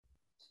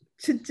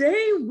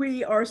Today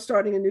we are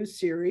starting a new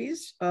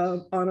series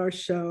on our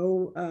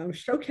show,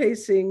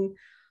 showcasing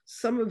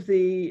some of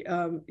the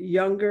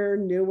younger,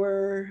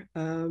 newer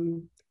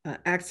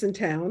acts in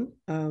town,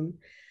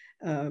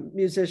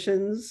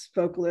 musicians,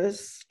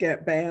 vocalists,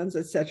 bands,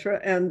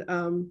 etc. And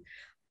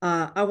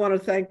I want to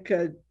thank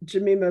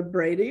Jemima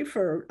Brady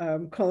for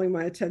calling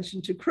my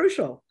attention to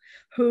Crucial,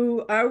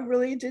 who I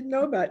really didn't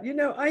know about.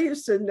 I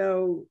used to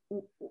know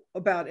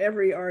about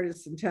every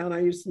artist in town.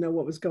 I used to know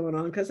what was going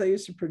on because I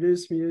used to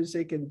produce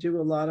music and do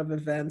a lot of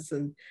events.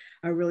 And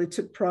I really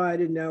took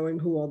pride in knowing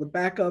who all the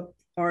backup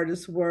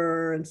artists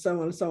were and so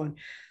on and so on.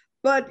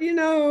 But you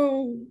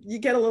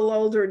get a little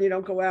older and you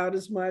don't go out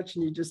as much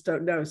and you just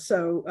don't know.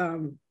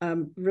 So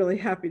I'm really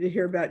happy to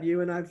hear about you.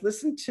 And I've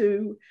listened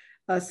to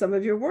some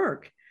of your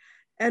work.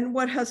 And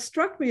what has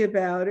struck me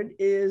about it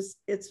is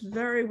it's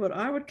very what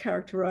I would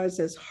characterize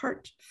as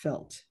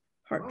heartfelt.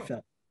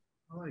 Heartfelt.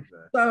 Oh, I like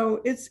that.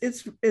 So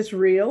it's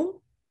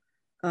real,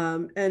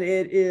 and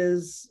it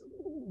is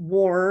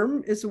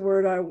warm. Is a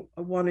word I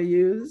want to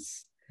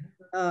use.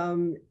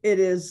 It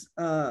is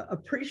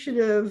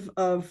appreciative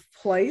of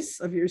place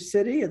of your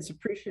city. It's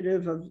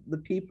appreciative of the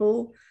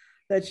people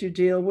that you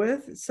deal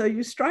with. So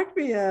you strike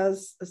me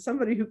as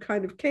somebody who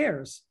kind of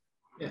cares.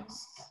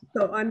 Yes.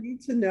 So I need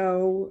to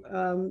know,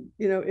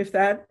 if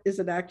that is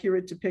an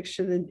accurate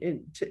depiction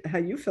in how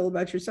you feel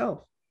about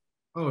yourself.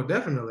 Oh,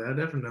 definitely. I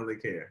definitely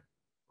care.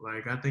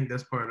 Like, I think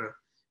that's part of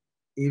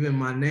even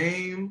my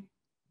name,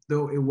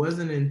 though it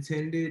wasn't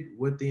intended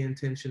with the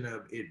intention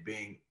of it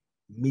being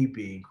me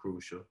being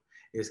crucial.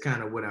 It's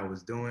kind of what I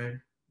was doing,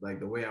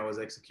 like the way I was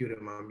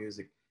executing my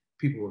music.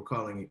 People were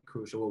calling it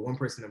crucial. Well, one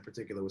person in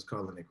particular was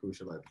calling it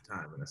crucial at the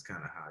time, and that's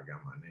kind of how I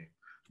got my name.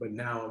 But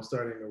now I'm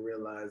starting to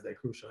realize that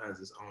crucial has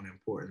its own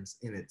importance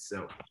in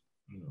itself.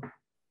 You know.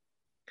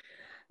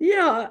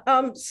 Yeah.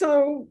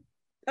 So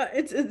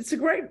it's a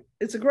great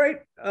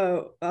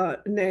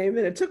name,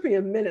 and it took me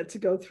a minute to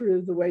go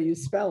through the way you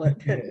spell it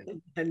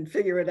and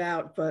figure it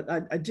out, but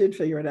I did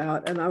figure it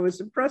out, and I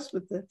was impressed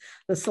with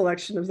the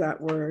selection of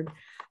that word.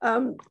 Tell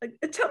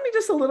me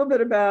just a little bit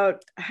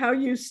about how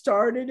you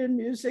started in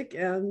music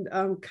and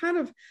kind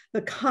of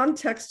the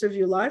context of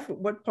your life.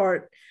 What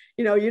part,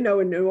 in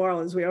New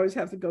Orleans, we always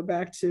have to go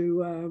back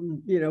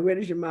to, where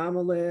does your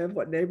mama live?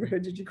 What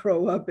neighborhood did you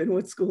grow up in?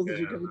 What school did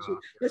Yeah, you go to? no,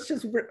 Let's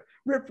just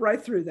rip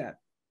right through that.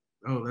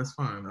 oh, that's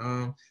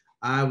fine.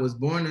 I was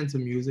born into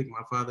music.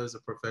 My father's a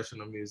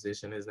professional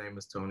musician. His name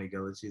is Tony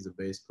Gillich. He's a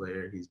bass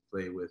player. He's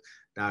played with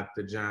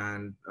Dr.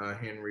 John,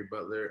 Henry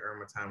Butler,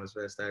 Irma Thomas,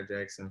 Red Star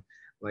Jackson,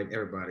 like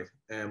everybody.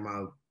 And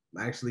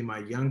my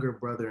younger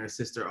brother and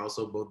sister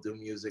also both do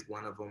music.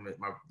 One of them,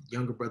 my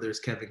younger brother is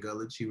Kevin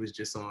Gullich. He was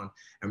just on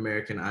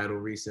American Idol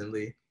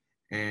recently,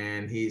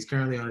 and he's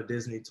currently on a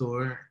Disney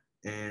tour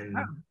and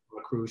a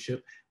cruise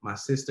ship. My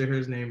sister,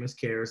 her name is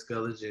Kara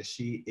Gullich, and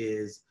she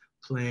is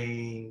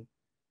playing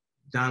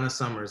Donna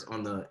Summers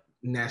on the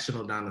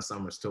National Donna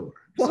Summers tour.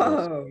 So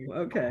Whoa.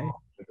 Okay.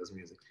 does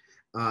music.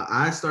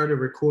 I started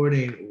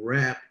recording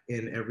rap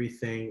and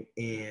everything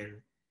in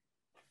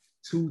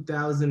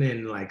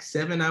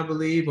 2007, I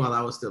believe, while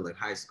I was still in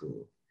high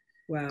school.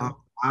 Um, Wow.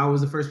 I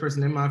was the first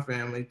person in my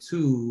family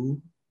to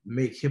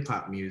make hip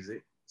hop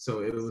music.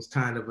 So it was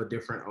kind of a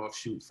different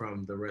offshoot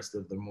from the rest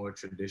of the more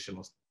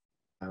traditional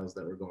styles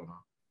that were going on.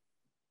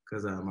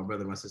 Because my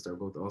brother and my sister are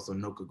both also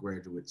NOCA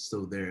graduates,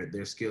 so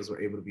their skills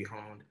were able to be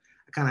honed.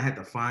 I kind of had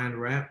to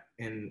find rap,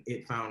 and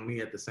it found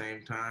me at the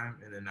same time,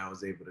 and then I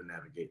was able to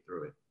navigate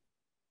through it.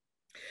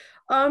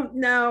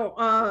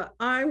 Now,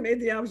 I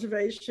made the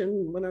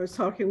observation when I was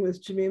talking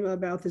with Jamima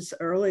about this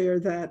earlier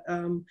that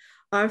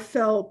I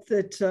felt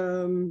that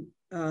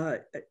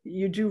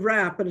you do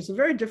rap, but it's a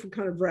very different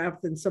kind of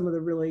rap than some of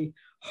the really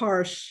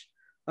harsh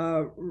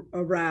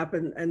rap,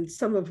 and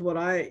some of what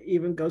I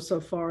even go so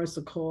far as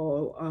to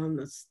call on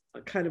this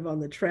kind of on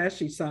the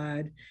trashy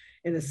side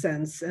in a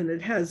sense, and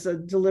it has a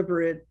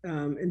deliberate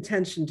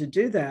intention to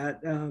do that,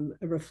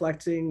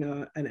 reflecting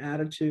an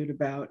attitude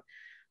about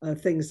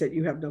things that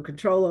you have no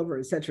control over,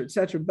 et cetera, et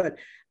cetera. But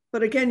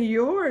again,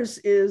 yours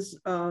is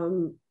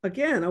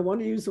again, I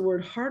want to use the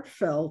word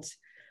heartfelt,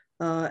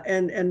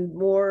 and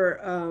more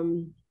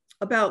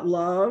about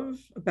love,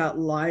 about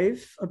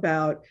life,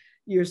 about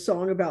your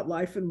song about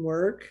life and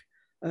work.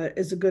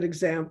 Is a good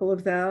example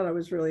of that. I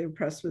was really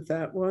impressed with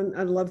that one.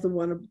 I love the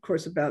one, of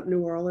course, about New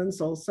Orleans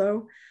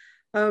also.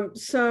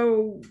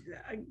 So,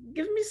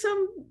 give me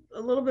a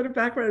little bit of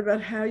background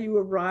about how you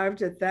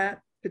arrived at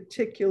that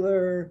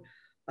particular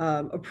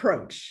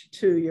approach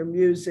to your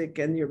music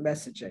and your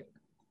messaging.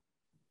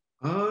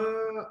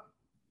 Uh,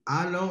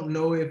 I don't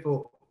know if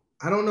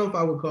I don't know if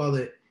I would call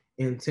it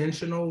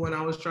intentional when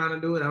I was trying to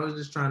do it. I was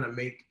just trying to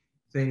make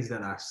things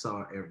that I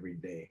saw every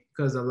day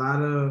because a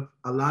lot of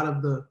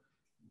the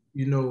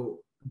you know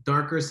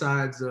darker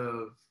sides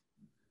of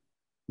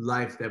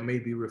life that may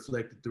be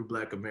reflected through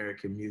Black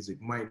American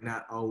music might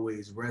not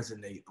always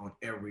resonate on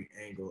every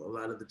angle. A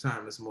lot of the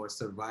time, it's more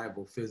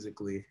survival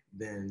physically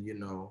than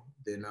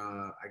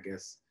I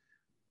guess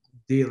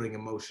dealing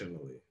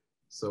emotionally.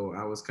 So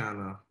I was kind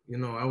of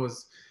I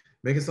was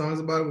making songs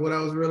about what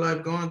I was real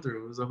life going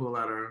through. It was a whole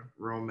lot of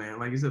romance,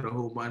 like you said, a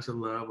whole bunch of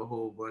love, a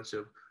whole bunch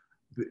of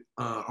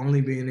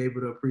only being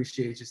able to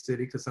appreciate your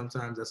city, because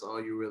sometimes that's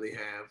all you really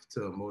have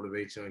to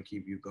motivate you and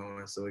keep you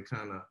going. So it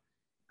kind of,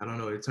 I don't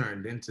know, it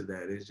turned into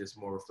that. It's just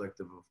more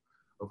reflective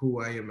of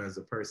who I am as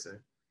a person.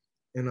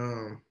 And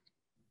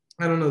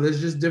I don't know,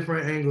 there's just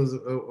different angles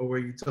of where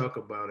you talk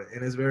about it.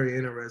 And it's very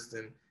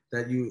interesting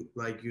that you,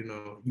 like, you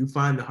know, you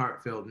find the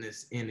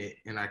heartfeltness in it.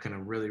 And I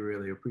can really,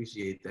 really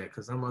appreciate that,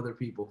 because some other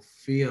people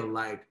feel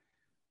like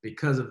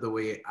because of the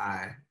way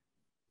I,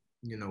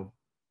 you know,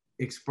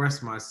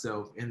 express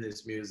myself in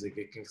this music,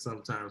 it can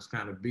sometimes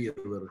kind of be a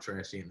little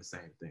trashy in the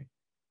same thing.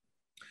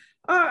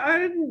 I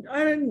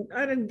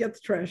didn't get the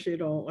trashy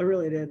at all. I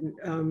really didn't.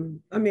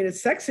 I mean,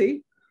 it's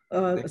sexy,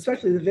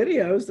 especially the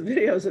videos. The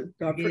videos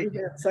are pretty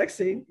damn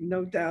sexy,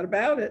 no doubt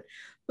about it.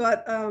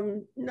 But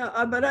no,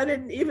 but I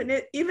didn't even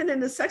in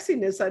the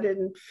sexiness, I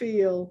didn't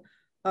feel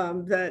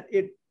that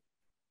it.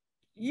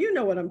 You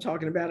know what I'm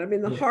talking about. I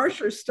mean, the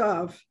harsher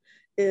stuff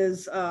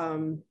is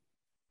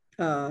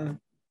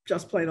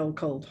just plain old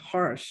cold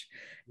harsh,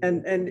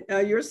 and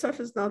your stuff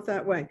is not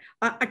that way.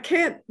 I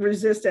can't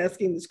resist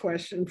asking this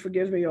question.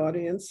 Forgive me,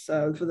 audience,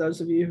 for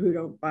those of you who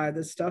don't buy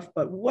this stuff,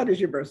 but what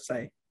is your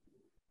birthday?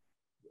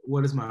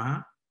 What is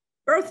my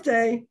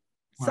birthday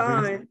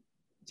sign?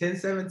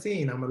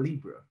 10/17. I'm a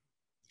Libra.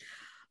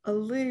 A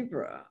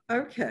Libra.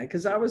 Okay,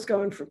 because I was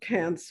going for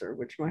Cancer,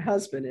 which my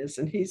husband is,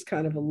 and he's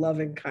kind of a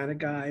loving kind of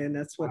guy, and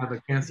that's what I have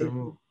a Cancer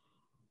moon.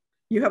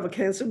 You have a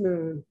Cancer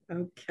moon.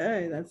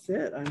 Okay, that's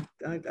it. I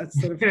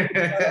sort of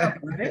that up,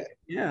 right?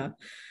 Yeah.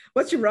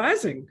 What's your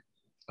rising?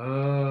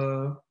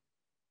 I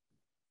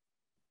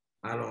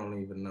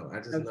don't even know. I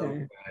just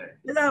know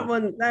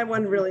that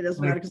one really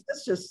doesn't matter, because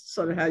that's just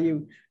sort of how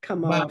you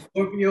come off.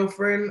 My Scorpio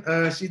friend,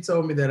 she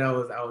told me that I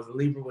was a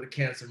Libra with a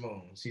Cancer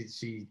moon.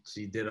 She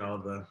did all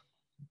the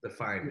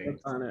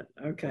findings on it.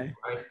 Okay.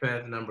 Life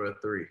path number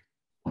 3.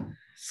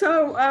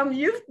 So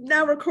you've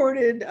now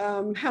recorded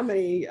how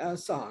many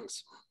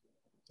songs?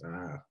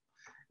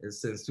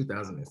 It's since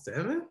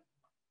 2007.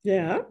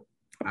 Yeah,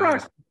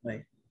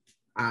 approximately.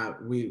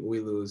 We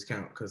lose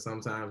count, because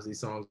sometimes these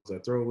songs are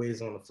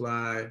throwaways on the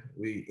fly.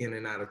 We in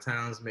and out of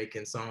towns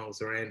making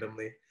songs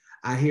randomly.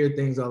 I hear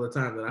things all the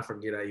time that I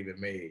forget I even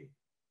made.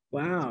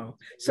 Wow.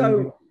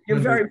 So you're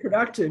very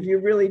productive. You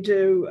really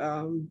do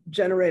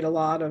generate a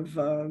lot of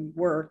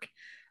work,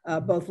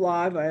 both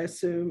live, I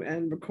assume,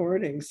 and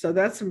recording. So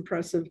that's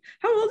impressive.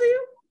 How old are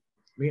you?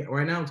 Me,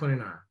 right now I'm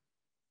 29.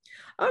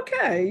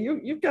 Okay,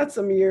 you've got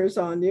some years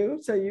on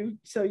you, so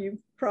you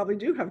probably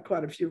do have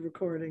quite a few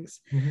recordings.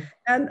 Mm-hmm.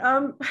 And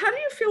how do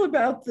you feel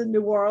about the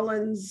New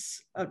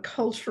Orleans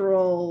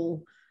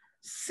cultural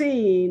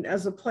scene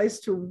as a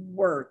place to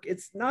work?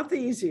 It's not the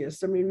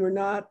easiest. I mean,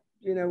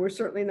 we're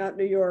certainly not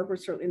New York. We're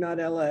certainly not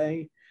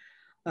LA,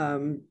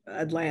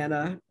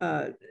 Atlanta.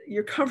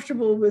 You're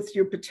comfortable with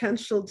your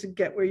potential to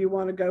get where you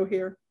want to go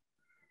here?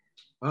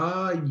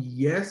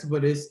 Yes,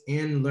 but it's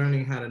in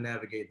learning how to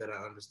navigate that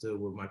I understood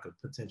what my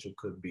potential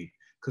could be.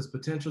 Because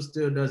potential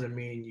still doesn't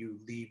mean you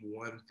leave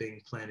one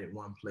thing planted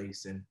one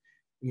place and,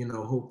 you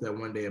know, hope that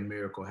one day a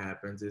miracle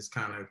happens. It's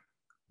kind of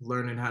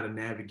learning how to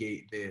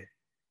navigate the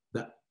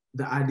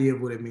idea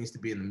of what it means to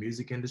be in the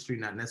music industry,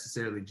 not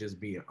necessarily just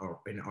be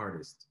an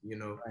artist, you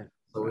know? Right.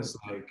 So it's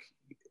like,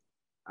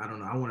 I don't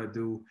know, I want to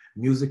do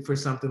music for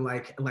something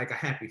like a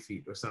Happy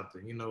Feet or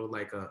something, you know,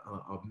 like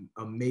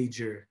a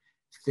major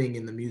thing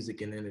in the music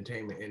and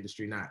entertainment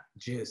industry, not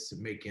just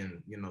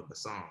making, you know, the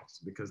songs,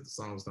 because the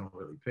songs don't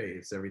really pay.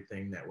 It's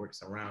everything that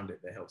works around it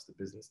that helps the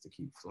business to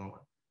keep flowing.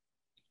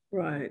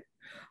 Right.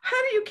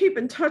 How do you keep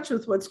in touch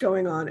with what's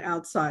going on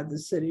outside the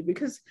city?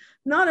 Because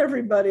not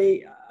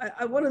everybody,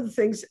 one of the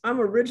things, I'm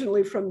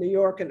originally from New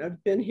York, and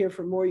I've been here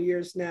for more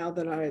years now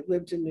than I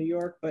lived in New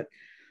York, but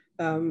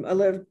I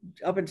lived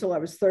up until I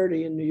was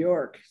 30 in New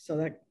York. So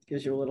that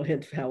gives you a little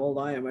hint of how old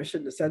I am. I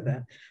shouldn't have said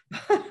that.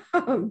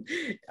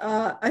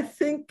 I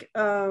think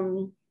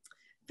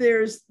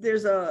there's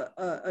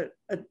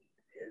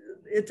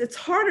it's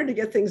harder to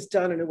get things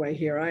done in a way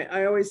here.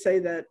 I always say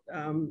that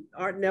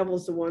Art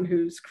Neville's the one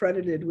who's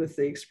credited with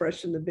the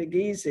expression, the big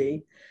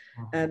easy.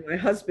 And my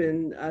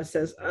husband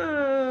says,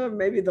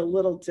 maybe the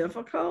little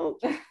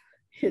difficult.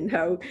 You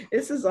know,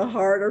 this is a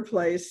harder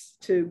place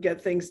to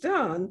get things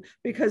done,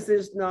 because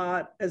it's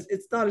not as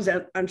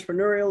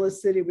entrepreneurial a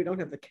city. We don't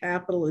have the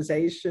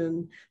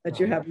capitalization that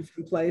you have in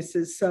some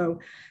places. So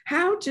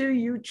how do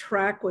you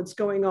track what's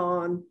going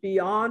on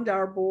beyond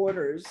our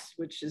borders,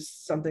 which is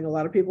something a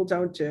lot of people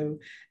don't do,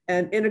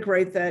 and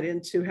integrate that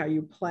into how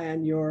you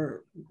plan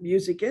your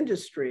music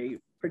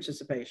industry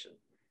participation?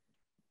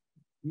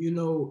 You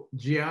know,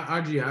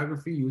 our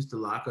geography used to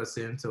lock us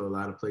into a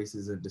lot of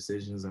places and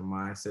decisions and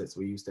mindsets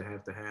we used to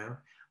have.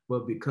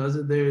 But because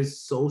of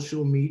there's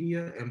social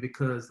media, and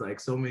because like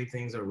so many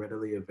things are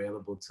readily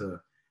available to,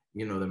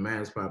 you know, the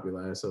mass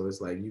populace, so it's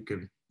like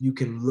you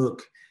can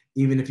look,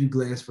 even if you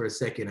glance for a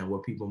second, at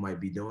what people might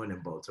be doing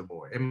in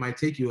Baltimore. It might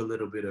take you a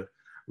little bit of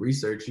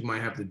research, you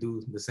might have to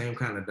do the same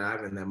kind of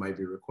diving that might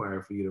be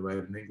required for you to write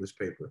an English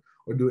paper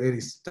or do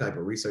any type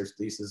of research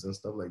thesis and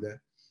stuff like that.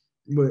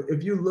 But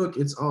if you look,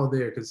 it's all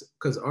there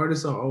because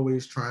artists are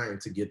always trying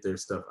to get their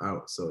stuff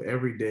out. So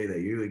every day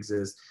that you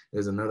exist,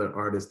 there's another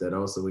artist that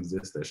also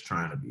exists that's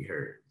trying to be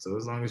heard. So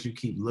as long as you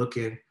keep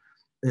looking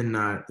and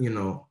not,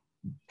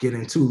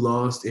 getting too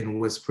lost in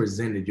what's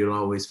presented, you'll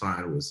always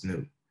find what's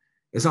new.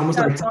 It's almost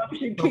like as long as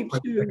you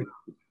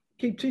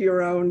keep to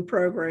your own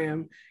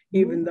program,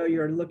 even though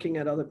you're looking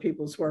at other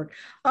people's work.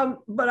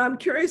 But I'm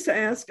curious to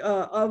ask,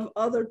 of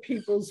other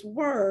people's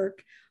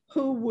work,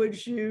 who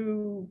would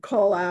you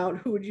call out?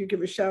 Who would you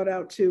give a shout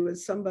out to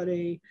as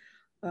somebody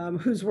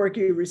whose work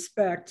you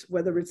respect,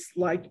 whether it's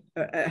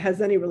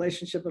has any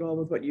relationship at all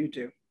with what you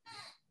do?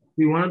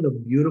 See, one of the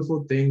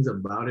beautiful things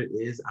about it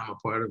is I'm a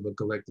part of a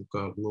collective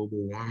called Global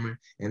Warming,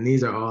 and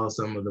these are all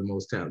some of the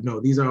most talented. No,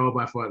 these are all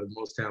by far the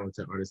most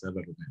talented artists I've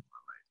ever met in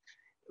my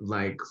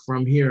life, like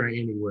from here or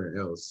anywhere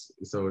else.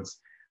 So it's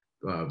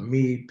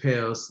me,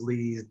 Pale,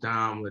 Sleaze,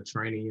 Dom,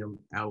 Latranium,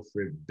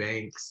 Alfred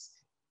Banks,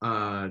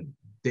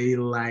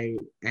 Daylight,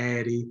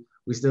 Addy.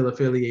 We still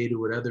affiliated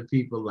with other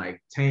people like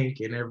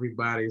Tank and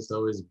everybody,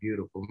 so it's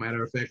beautiful.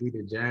 Matter of fact, we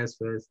did Jazz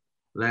Fest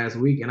last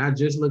week, and I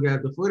just looked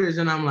at the footage,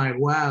 and I'm like,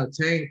 wow,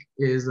 Tank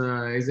is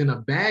in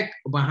the back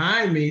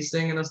behind me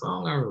singing a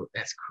song I wrote.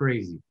 That's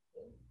crazy.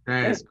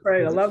 That's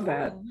great. I love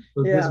that.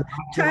 Yeah,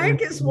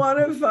 Tank is one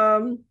of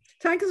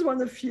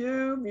the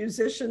few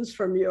musicians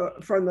from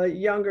the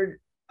younger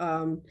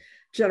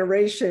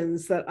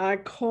generations that I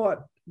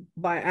caught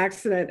by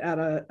accident at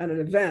an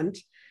event.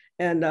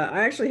 And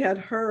I actually had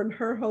her and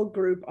her whole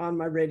group on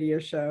my radio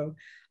show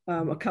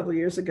a couple of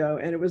years ago.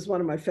 And it was one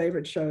of my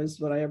favorite shows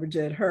that I ever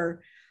did.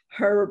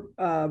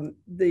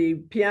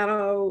 The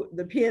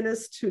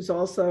pianist who's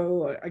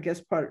also, I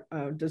guess,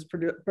 does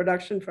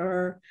production for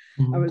her,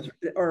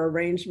 or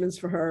arrangements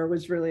for her,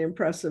 was really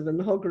impressive. And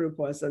the whole group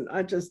was. And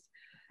I'm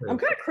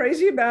kind of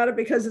crazy about it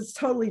because it's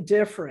totally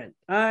different.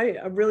 I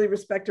really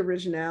respect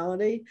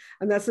originality.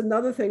 And that's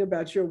another thing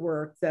about your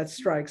work that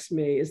strikes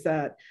me, is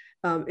that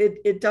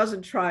it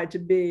doesn't try to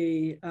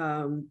be,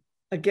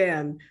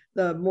 again,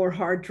 the more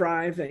hard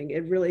driving.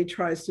 It really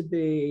tries to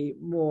be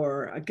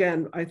more,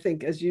 again, I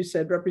think, as you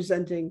said,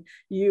 representing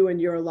you and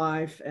your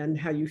life and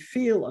how you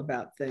feel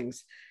about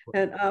things.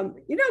 And,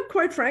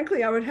 quite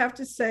frankly, I would have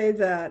to say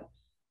that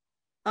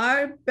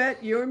I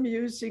bet your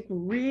music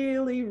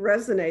really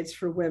resonates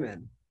for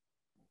women.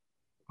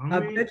 I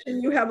bet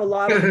you have a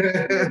lot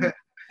of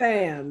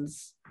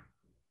fans.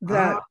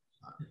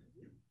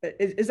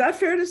 Is that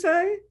fair to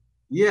say?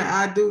 Yeah,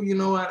 I do. You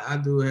know what? I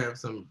do have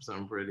some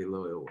pretty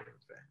loyal women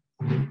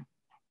fans,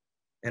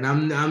 and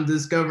I'm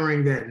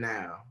discovering that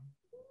now.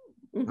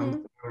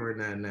 I'm discovering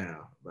that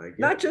now. Like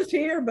not just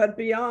here, but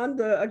beyond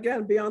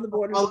the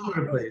borders. All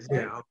over the place.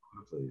 Yeah, all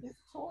over the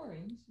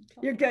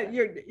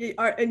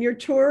place. You're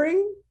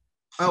touring.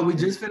 Oh, we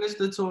just finished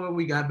the tour.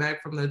 We got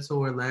back from the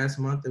tour last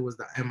month. It was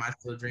the Am I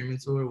Still Dreaming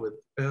tour with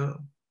Phil.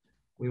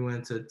 We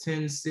went to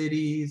 10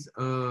 cities,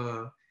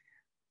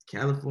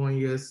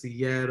 California,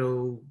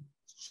 Seattle,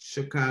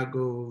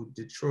 Chicago,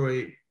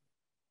 Detroit,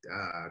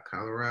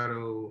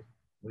 Colorado,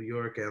 New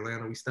York,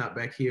 Atlanta. We stopped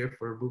back here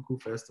for a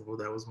Buku Festival.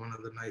 That was one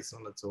of the nights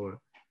on the tour.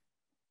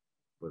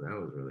 But that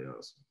was really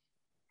awesome.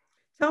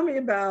 Tell me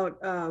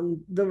about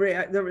the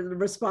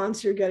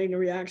response you're getting, the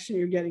reaction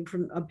you're getting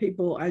from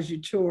people as you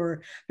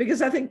tour,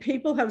 because I think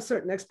people have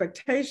certain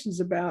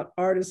expectations about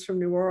artists from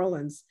New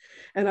Orleans.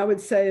 And I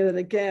would say that,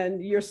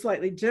 again, you're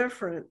slightly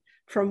different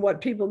from what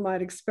people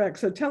might expect.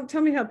 So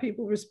tell me how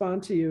people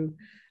respond to you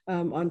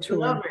on tour.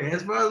 They love it.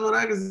 As far as what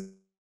I can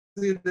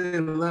see,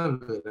 they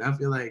love it. I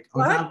feel like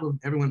on top of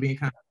everyone being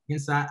kind of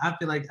inside, I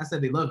feel like I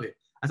said they love it.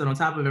 I said on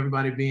top of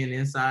everybody being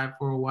inside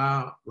for a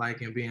while,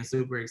 and being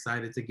super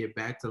excited to get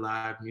back to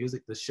live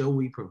music, the show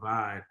we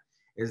provide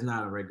is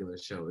not a regular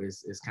show.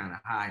 It's kind of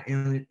high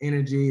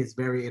energy. It's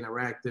very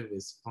interactive.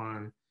 It's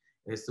fun.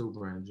 It's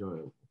super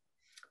enjoyable.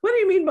 What do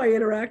you mean by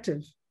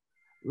interactive?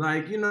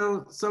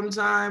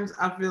 Sometimes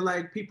I feel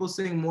like people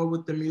sing more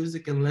with the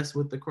music and less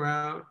with the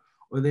crowd,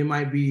 or they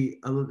might be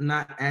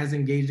not as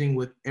engaging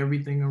with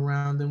everything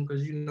around them,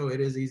 because it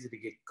is easy to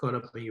get caught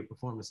up in your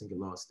performance and get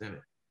lost in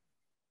it.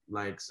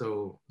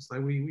 So it's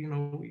like we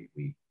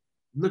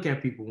look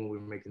at people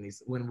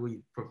when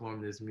we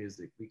perform this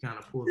music, we kind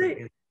of pull them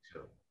into the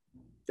show.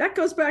 That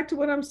goes back to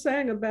what I'm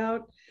saying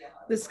about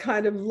this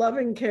kind of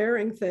loving,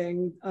 caring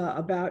thing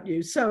about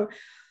you. So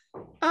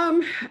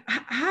give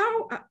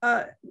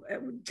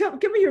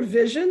me your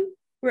vision.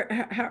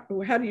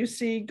 How do you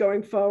see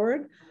going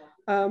forward?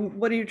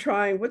 What are you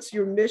trying? What's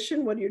your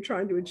mission? What are you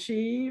trying to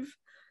achieve?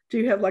 Do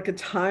you have like a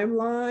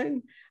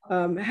timeline?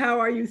 How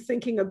are you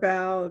thinking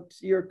about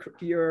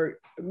your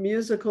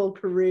musical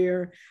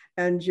career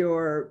and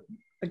your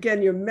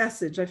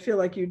message? I feel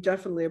like you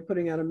definitely are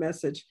putting out a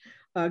message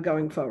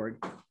going forward.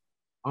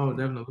 Oh,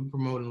 definitely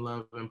promoting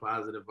love and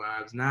positive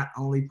vibes. Not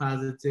only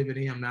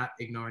positivity. I'm not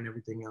ignoring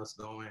everything else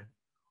going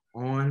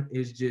on.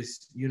 Is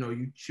just, you know,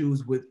 you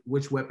choose with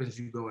which weapons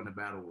you go into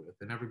battle with,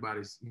 and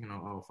everybody's, you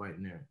know, all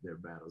fighting their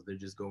battles. They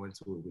just go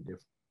into it with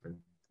different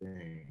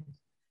things.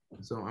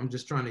 So I'm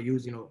just trying to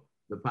use, you know,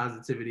 the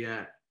positivity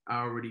I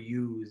already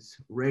use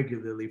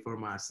regularly for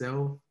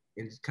myself,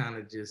 and just kind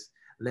of just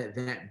let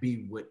that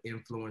be what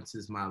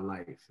influences my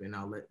life, and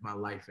I'll let my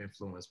life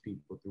influence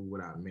people through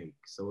what I make.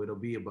 So it'll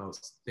be about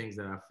things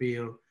that I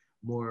feel,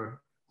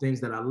 more things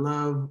that I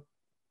love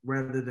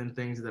rather than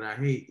things that I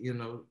hate, you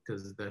know,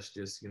 because that's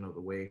just, you know, the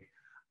way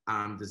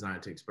I'm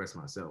designed to express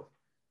myself.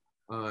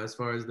 As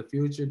far as the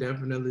future,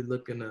 definitely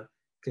looking to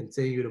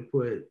continue to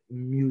put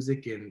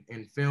music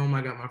and film.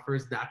 I got my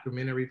first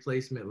documentary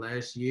placement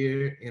last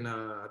year in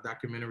a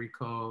documentary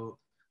called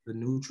The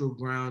Neutral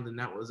Ground, and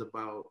that was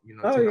about, you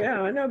know, Oh taking,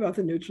 yeah, I know about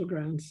the neutral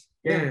grounds.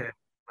 yeah,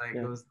 like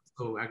Yeah. it was.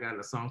 So I got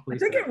a song I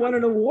placed think there. it won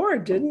an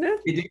award, didn't it?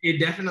 It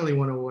definitely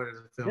won an award as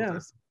a film Yeah.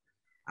 festival.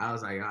 I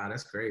was like, ah,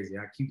 that's crazy.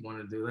 I keep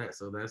wanting to do that.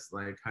 So that's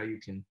like how you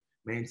can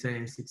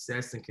maintain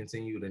success and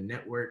continue to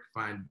network,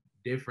 find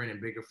different and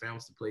bigger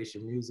films to place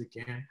your music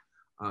in.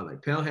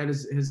 Like Pell had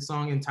his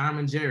song in Tom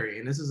and Jerry,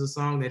 and this is a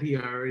song that he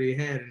already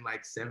had in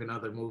like 7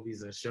 other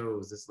movies and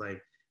shows. It's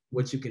like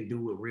what you can do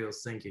with real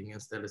syncing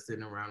instead of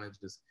sitting around and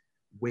just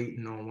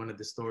waiting on one of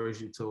the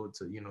stories you told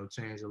to, you know,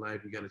 change your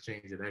life. You got to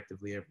change it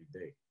actively every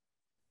day.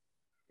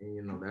 And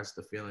you know, that's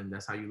the feeling.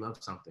 That's how you love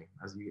something.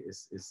 As you,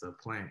 it's a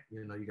plant.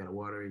 You know, you gotta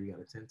water it. You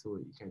gotta tend to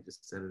it. You can't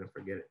just set it and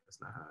forget it.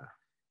 That's not how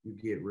you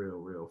get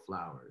real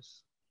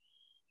flowers.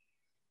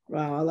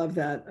 Wow, I love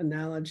that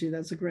analogy.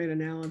 That's a great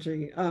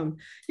analogy.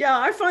 Yeah,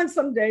 I find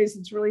some days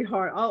it's really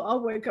hard. I'll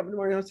wake up in the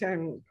morning and say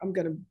I'm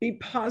going to be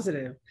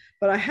positive,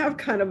 but I have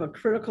kind of a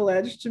critical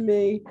edge to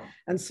me,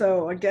 and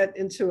so I get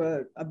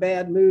into a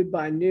bad mood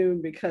by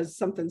noon because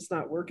something's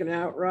not working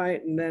out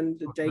right, and then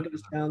the day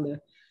goes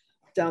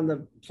down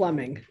the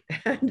plumbing,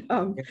 and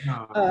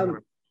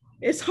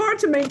it's hard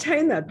to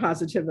maintain that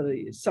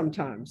positivity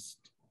sometimes.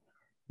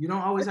 You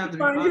don't always have to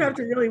be You have positive.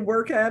 to really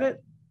work at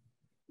it.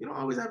 You don't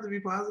always have to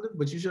be positive,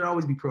 but you should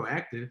always be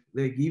proactive.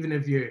 Like even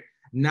if you're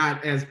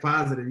not as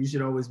positive, you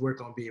should always work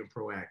on being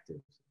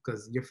proactive,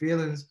 because your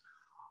feelings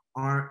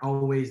aren't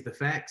always the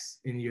facts,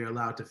 and you're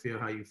allowed to feel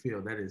how you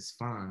feel. That is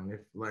fine.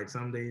 If like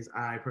some days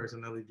I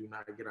personally do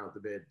not get out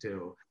of bed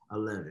till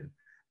 11.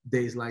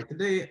 Days like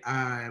today,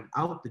 I'm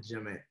out the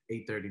gym at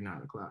 8:30,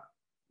 9 o'clock.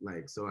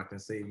 Like, so I can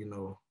say, you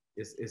know,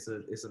 it's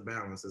a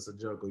balance, it's a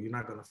juggle. You're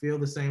not gonna feel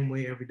the same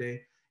way every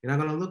day. You're not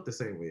gonna look the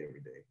same way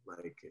every day.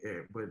 Like,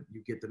 yeah, but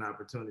you get an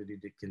opportunity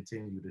to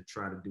continue to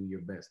try to do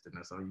your best, and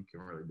that's all you can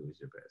really do is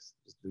your best.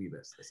 Just do your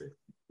best. That's it.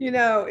 You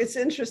know, it's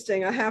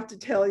interesting. I have to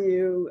tell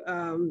you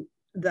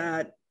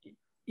that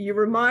you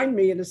remind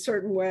me in a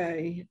certain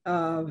way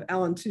of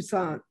Alan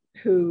Toussaint,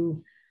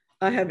 who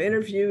I have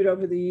interviewed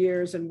over the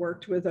years and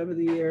worked with over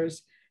the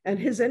years. And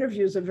his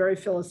interviews are very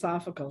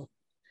philosophical.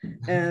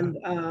 And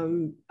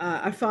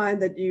I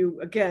find that you,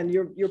 again,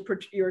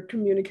 you're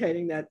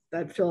communicating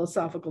that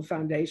philosophical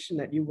foundation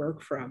that you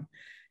work from.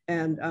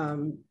 And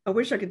I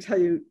wish I could tell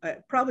you,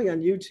 probably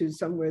on YouTube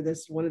somewhere,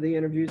 this one of the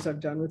interviews I've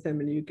done with him,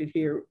 and you could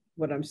hear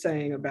what I'm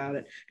saying about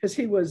it, because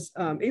he was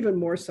even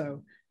more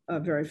so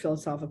very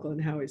philosophical in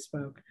how he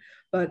spoke.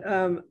 But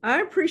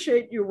I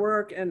appreciate your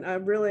work, and I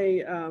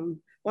really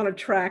want to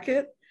track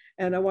it,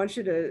 and I want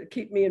you to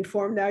keep me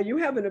informed. Now, you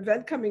have an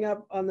event coming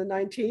up on the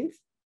 19th.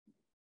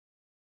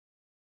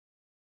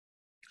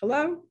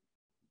 Hello?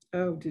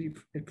 Oh,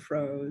 it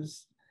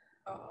froze.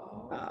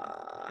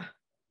 Oh,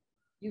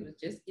 you was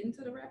just getting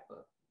to the wrap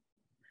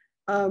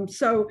up.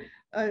 So,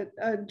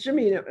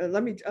 Jimmy,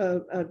 let me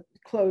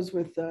close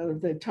with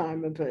the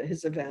time of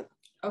his event.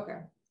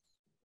 Okay.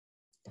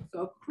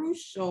 So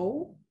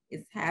Crucial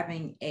is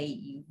having a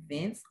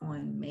event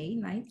on May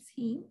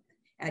 19th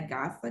at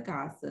Gasa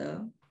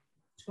Gasa.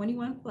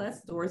 21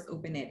 plus, doors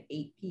open at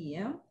 8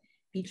 p.m.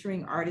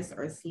 Featuring artists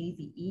are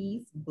Sleazy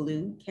Ease,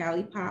 Blue,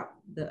 Cali Pop,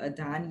 the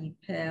Adani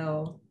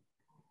Pell,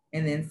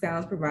 and then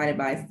sounds provided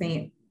by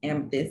Saint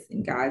Amethyst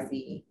and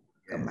Ghazi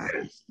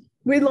Gamai.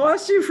 We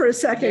lost you for a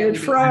second. It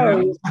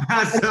froze.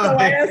 So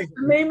I asked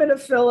Mima to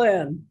fill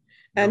in,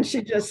 and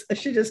she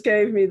just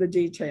gave me the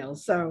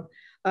details. So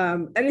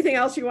anything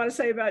else you want to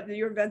say about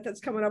your event that's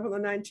coming up on the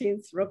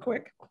 19th, real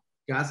quick?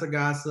 Gasa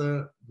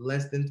Gasa,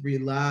 Less Than 3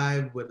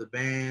 Live with a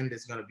band.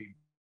 It's gonna be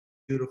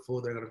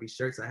beautiful. There are gonna be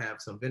shirts. I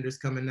have some vendors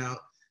coming out.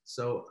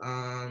 So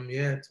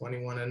yeah,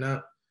 21 and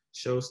up.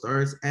 Show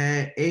starts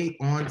at 8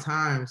 on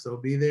time. So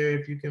be there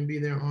if you can be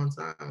there on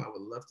time. I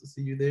would love to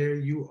see you there.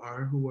 You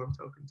are who I'm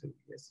talking to.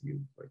 Yes, you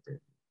right there.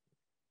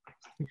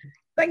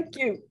 Thank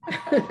you.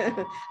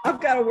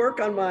 I've got to work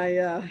on my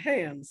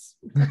hands.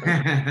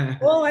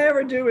 All I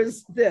ever do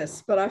is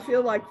this, but I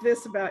feel like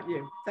this about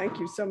you. Thank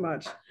you so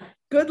much.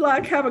 Good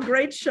luck. Have a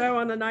great show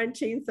on the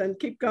 19th, and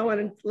keep going,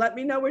 and let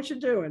me know what you're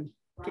doing.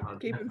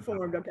 Keep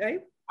informed, okay?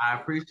 I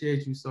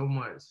appreciate you so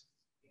much.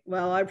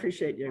 Well, I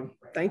appreciate you.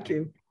 Thank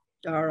you.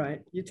 All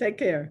right. You take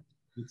care.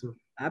 You too.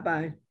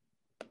 Bye-bye.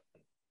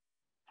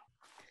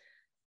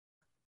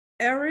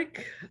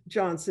 Eric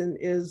Johnson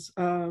is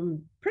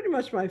pretty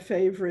much my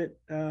favorite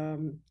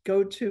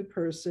go-to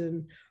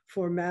person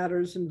for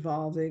matters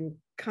involving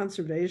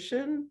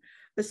conservation,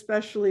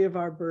 especially of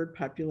our bird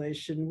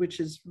population, which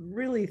is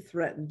really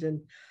threatened.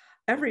 And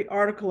every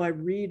article I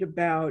read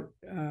about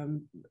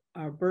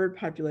our bird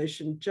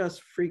population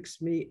just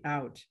freaks me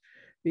out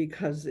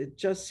because it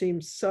just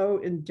seems so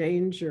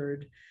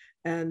endangered.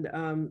 And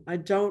I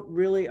don't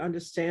really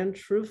understand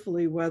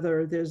truthfully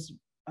whether there's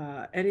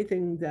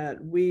anything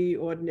that we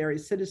ordinary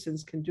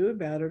citizens can do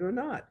about it or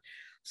not.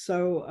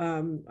 So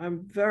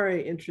I'm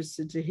very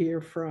interested to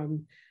hear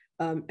from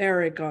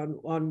Eric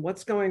on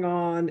what's going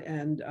on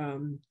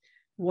and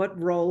what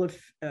role,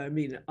 if I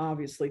mean,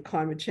 obviously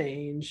climate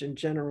change in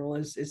general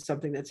is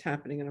something that's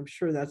happening, and I'm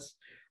sure that's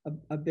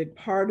a big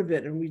part of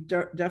it, and we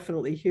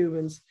definitely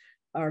humans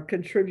are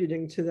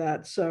contributing to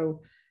that.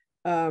 So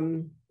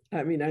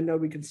I mean, I know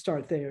we can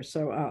start there.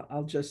 So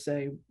I'll just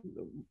say,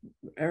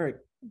 Eric,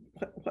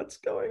 what's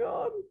going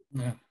on?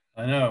 Yeah,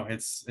 I know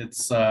it's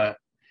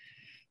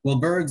well,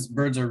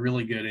 birds are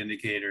really good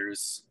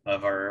indicators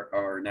of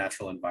our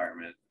natural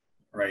environment,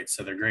 right?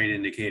 So they're great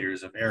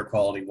indicators of air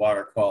quality,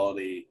 water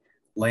quality,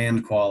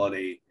 land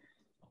quality.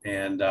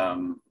 And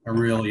a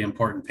really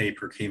important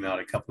paper came out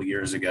a couple of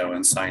years ago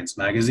in Science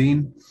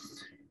Magazine,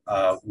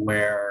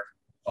 where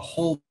a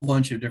whole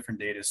bunch of different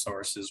data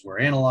sources were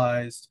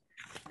analyzed,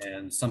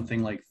 and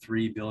something like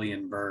 3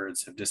 billion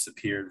birds have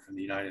disappeared from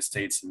the United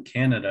States and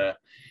Canada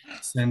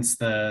since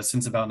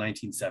about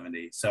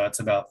 1970. So that's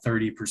about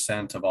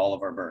 30% of all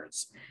of our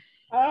birds.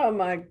 Oh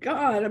my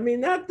God. I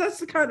mean, that's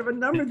the kind of a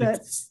number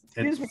that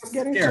excuse me, I'm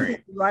getting scary.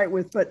 something to write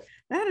with, but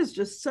that is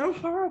just so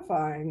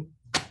horrifying.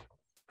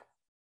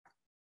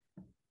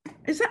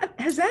 Has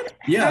that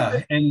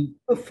happened and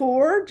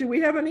before? Do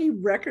we have any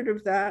record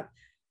of that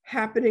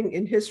happening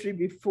in history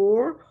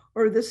before,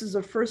 or this is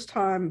the first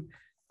time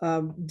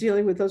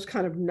dealing with those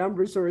kind of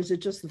numbers, or is it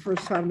just the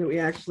first time that we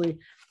actually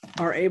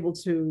are able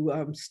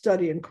to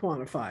study and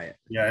quantify it?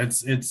 Yeah,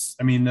 it's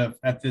I mean,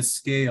 at this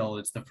scale,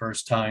 it's the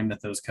first time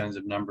that those kinds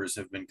of numbers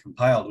have been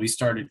compiled. We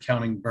started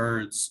counting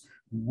birds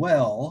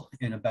well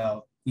in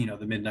about,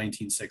 the mid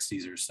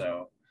 1960s or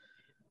so.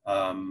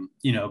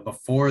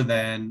 Before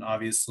then,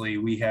 obviously,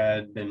 we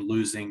had been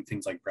losing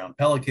things like brown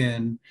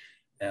pelican,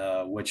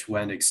 which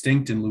went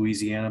extinct in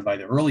Louisiana by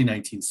the early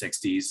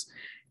 1960s.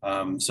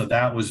 So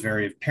that was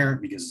very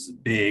apparent because it's a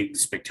big,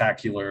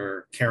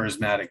 spectacular,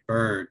 charismatic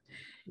bird.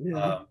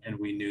 Yeah. And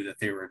we knew that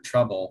they were in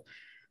trouble.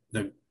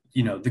 The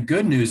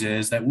good news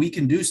is that we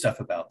can do stuff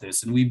about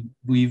this, and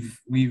we've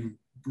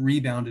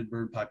rebounded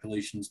bird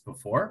populations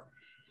before.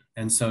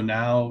 And so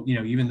now,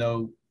 even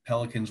though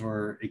pelicans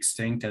were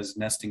extinct as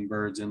nesting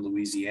birds in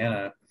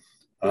Louisiana,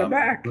 They're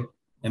back.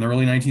 In the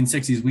early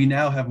 1960s, we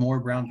now have more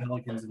brown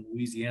pelicans in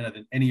Louisiana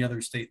than any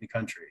other state in the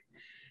country.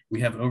 We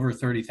have over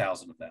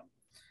 30,000 of them.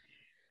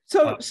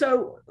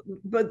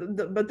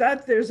 But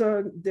that there's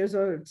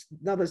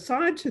another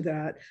side to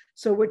that.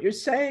 So what you're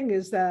saying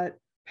is that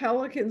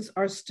pelicans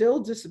are still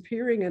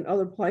disappearing in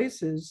other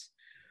places,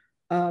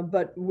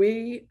 but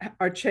we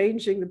are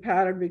changing the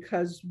pattern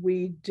because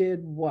we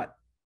did what?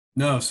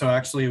 No, so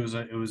actually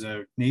it was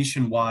a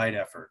nationwide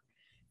effort,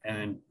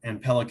 and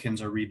pelicans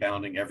are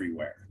rebounding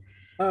everywhere.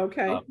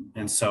 Okay.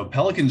 And so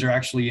pelicans are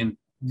actually in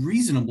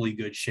reasonably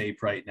good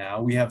shape right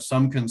now. We have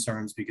some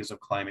concerns because of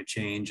climate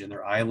change, and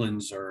their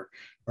islands are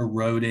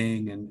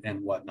eroding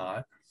and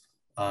whatnot.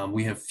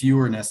 We have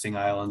fewer nesting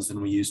islands than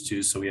we used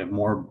to, so we have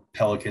more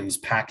pelicans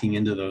packing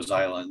into those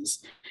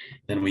islands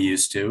than we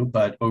used to.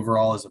 But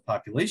overall, as a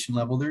population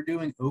level, they're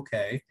doing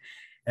okay.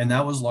 And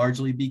that was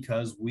largely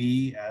because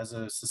we as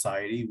a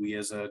society, we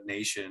as a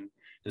nation,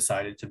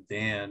 decided to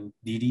ban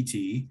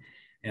DDT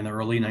in the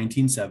early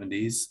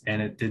 1970s.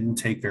 And it didn't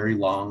take very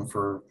long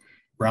for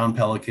brown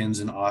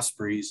pelicans and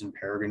ospreys and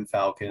peregrine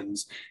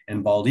falcons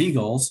and bald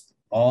eagles,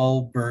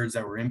 all birds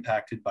that were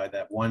impacted by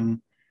that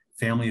one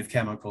family of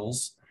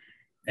chemicals,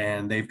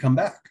 and they've come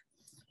back.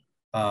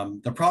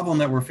 The problem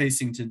that we're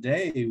facing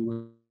today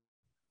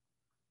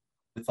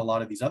with a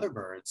lot of these other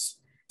birds,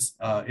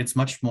 it's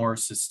much more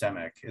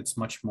systemic. It's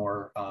much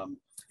more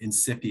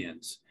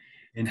incipient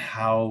in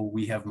how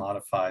we have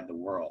modified the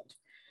world.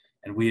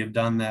 And we have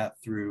done that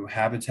through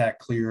habitat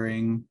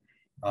clearing,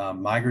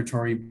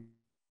 migratory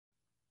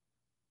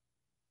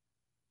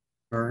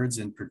birds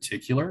in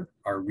particular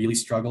are really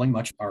struggling,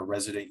 much our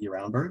resident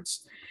year-round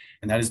birds.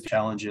 And that is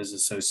challenges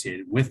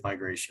associated with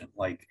migration.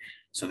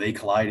 So they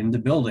collide into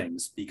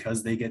buildings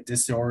because they get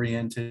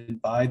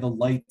disoriented by the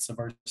lights of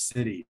our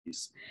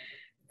cities.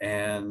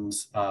 And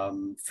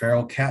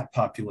feral cat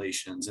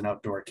populations and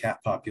outdoor cat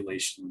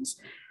populations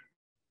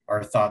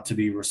are thought to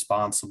be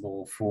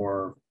responsible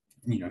for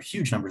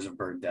huge numbers of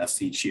bird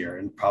deaths each year,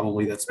 and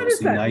probably that's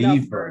mostly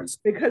naive birds.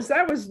 Because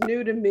that was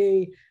new to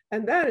me,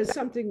 and that is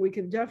something we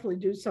can definitely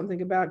do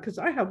something about, because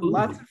I have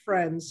lots of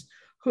friends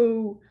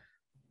who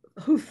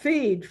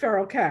feed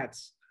feral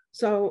cats,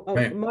 So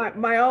Right.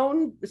 my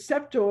own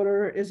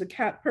stepdaughter is a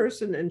cat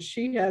person, and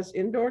she has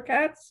indoor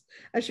cats,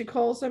 as she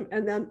calls them,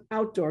 and then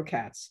outdoor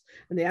cats.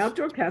 And the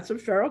outdoor cats are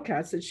feral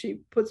cats that she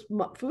puts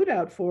food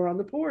out for on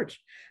the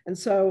porch. And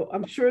so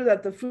I'm sure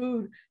that the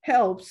food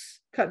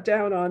helps cut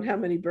down on how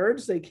many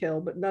birds they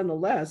kill, but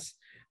nonetheless,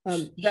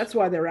 that's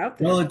why they're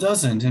out Well, there. it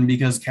doesn't. And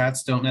because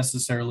cats don't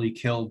necessarily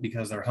kill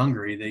because they're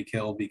hungry, they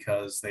kill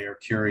because they are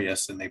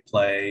curious and they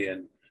play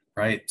and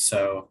right.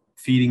 So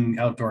feeding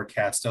outdoor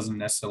cats doesn't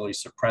necessarily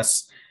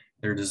suppress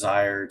their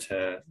desire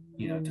to,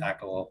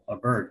 tackle a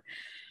bird.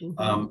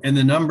 Mhm. And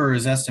the number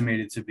is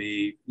estimated to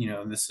be,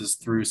 this is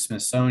through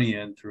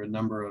Smithsonian, through a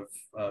number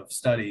of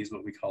studies,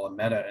 what we call a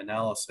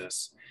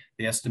meta-analysis.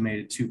 They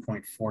estimated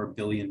 2.4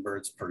 billion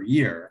birds per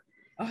year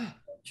Ah,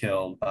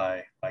 killed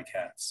by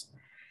cats.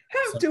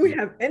 how So, do we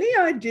have any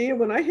idea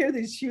when I hear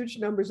these huge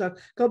numbers?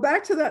 Go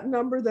back to that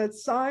number that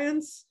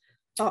Science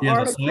yeah,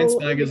 the Science article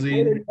magazine,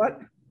 indicated.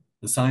 What?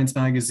 the Science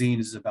magazine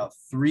is about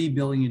 3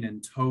 billion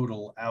in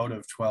total out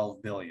of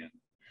 12 billion.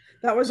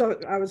 That was,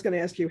 I was going to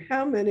ask you,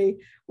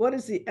 what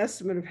is the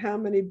estimate of how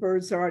many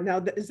birds there are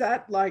now? Is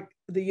that like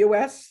the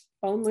US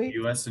only?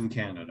 US and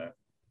Canada.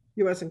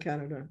 US and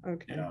Canada.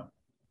 Okay. Yeah.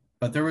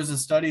 But there was a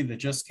study that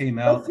just came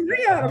Well, out.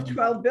 3 out of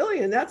 12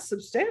 billion, that's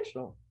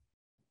substantial.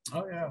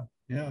 Oh, yeah.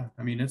 Yeah.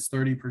 I mean, it's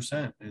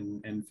 30%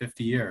 in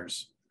 50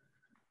 years.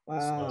 Wow.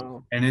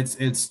 So, and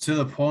it's to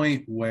the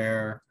point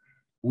where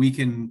we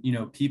can,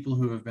 people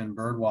who have been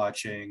bird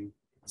watching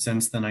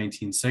since the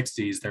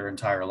 1960s, their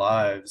entire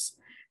lives,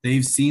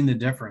 they've seen the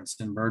difference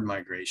in bird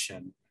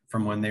migration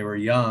from when they were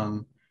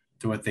young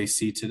to what they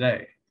see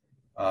today.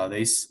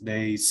 They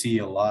see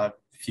a lot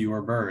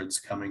fewer birds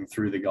coming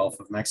through the Gulf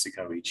of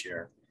Mexico each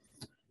year.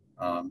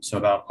 So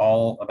about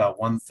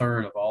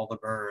 1/3 of all the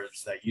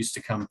birds that used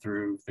to come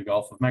through the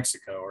Gulf of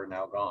Mexico are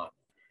now gone.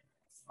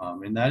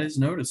 And that is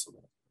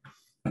noticeable.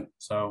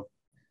 So,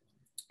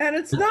 and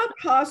it's not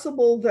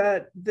possible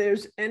that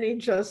there's any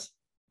just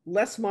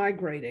less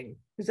migrating.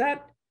 Is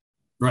that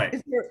right?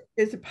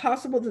 Is it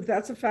possible that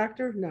that's a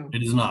factor? No,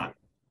 it is not.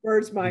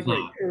 Birds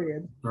migrate.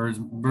 Period.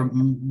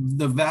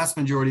 The vast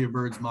majority of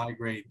birds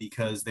migrate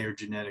because they are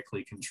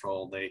genetically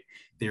controlled.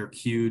 They are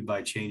cued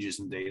by changes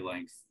in day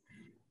length,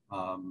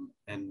 and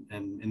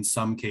in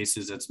some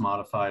cases it's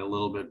modified a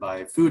little bit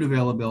by food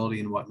availability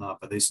and whatnot,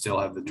 but they still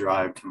have the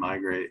drive to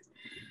migrate.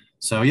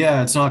 So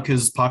yeah, it's not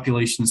because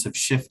populations have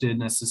shifted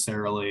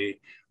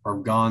necessarily or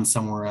gone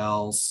somewhere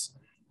else.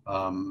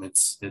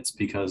 It's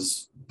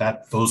because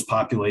those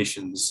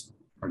populations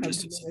are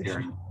just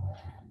disappearing.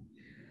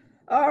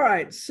 All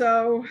right,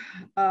 so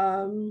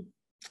I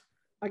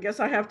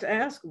guess I have to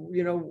ask,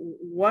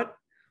 what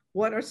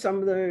are some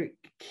of the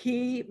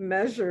key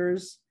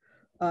measures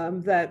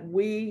that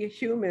we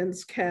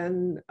humans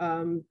can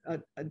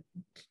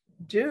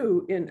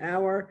do in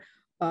our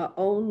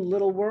own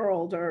little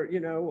world? Or,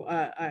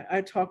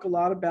 I talk a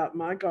lot about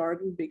my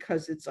garden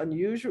because it's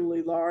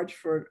unusually large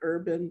for an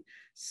urban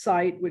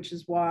site, which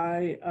is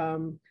why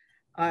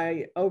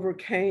I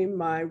overcame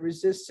my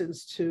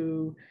resistance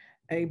to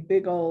a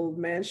big old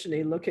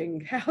mansion-y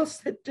looking house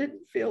that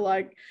didn't feel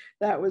like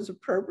that was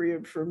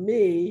appropriate for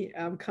me.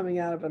 I'm coming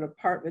out of an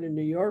apartment in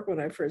New York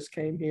when I first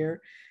came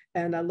here.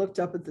 And I looked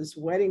up at this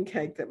wedding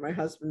cake that my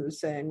husband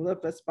was saying,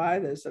 look, let's buy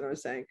this. And I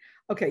was saying,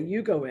 okay,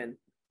 you go in.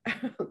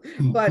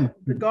 But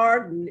the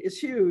garden is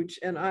huge,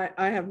 and I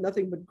have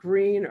nothing but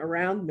green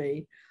around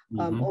me.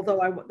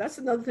 Although that's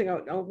another thing I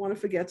don't want to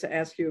forget to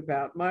ask you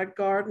about. My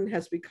garden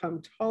has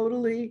become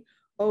totally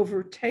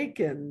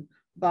overtaken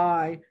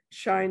by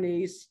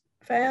Chinese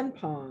fan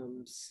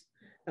palms.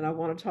 And I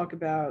want to talk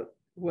about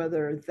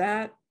whether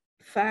that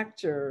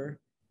factor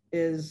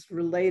is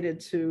related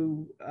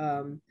to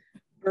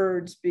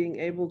birds being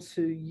able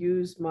to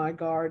use my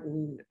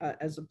garden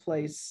as a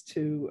place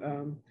to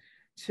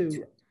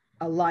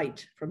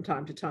alight from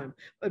time to time.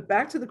 But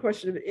back to the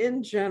question of,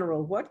 in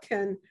general, what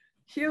can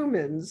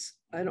humans,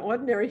 an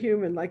ordinary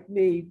human like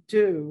me,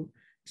 do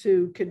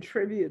to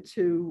contribute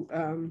to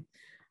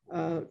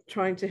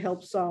trying to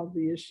help solve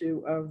the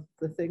issue of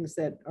the things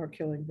that are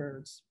killing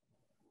birds?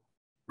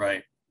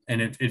 Right. And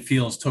it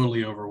feels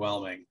totally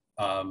overwhelming.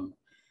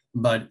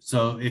 But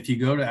so if you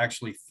go to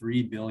actually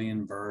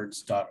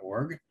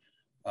 3billionbirds.org,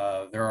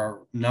 there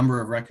are a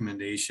number of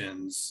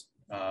recommendations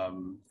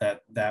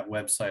that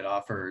website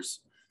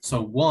offers. So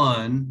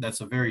one,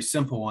 that's a very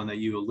simple one that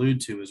you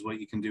allude to, is what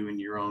you can do in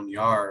your own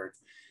yard.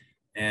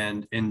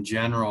 And in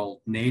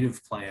general,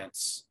 native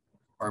plants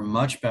are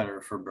much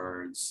better for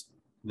birds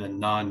than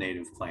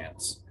non-native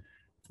plants.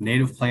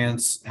 Native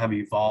plants have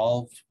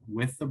evolved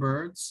with the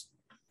birds,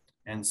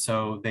 and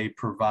so they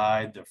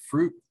provide the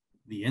fruit,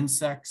 the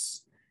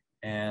insects,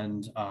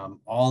 and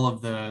all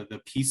of the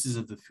pieces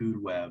of the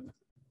food web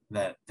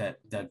that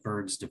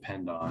birds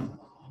depend on.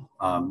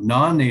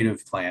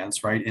 Non-native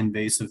plants, right,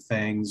 invasive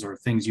things or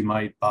things you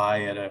might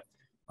buy at a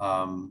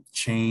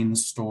chain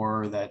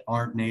store that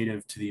aren't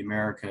native to the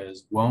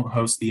Americas, won't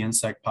host the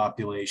insect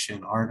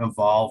population, aren't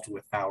evolved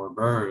with our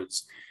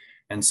birds,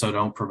 and so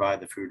don't provide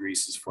the food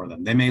resources for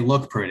them. They may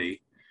look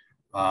pretty,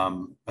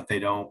 but they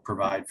don't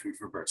provide food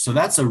for birds. So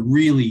that's a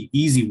really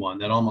easy one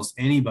that almost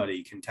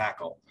anybody can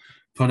tackle.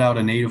 Put out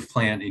a native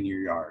plant in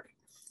your yard.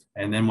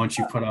 And then once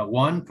you put out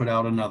one, put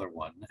out another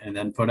one, and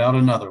then put out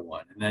another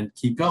one, and then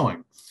keep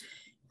going.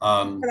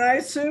 And I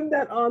assume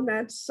that on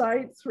that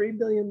site, 3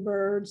 Billion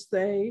Birds,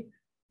 they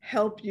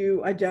help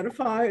you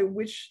identify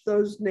which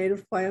those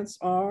native plants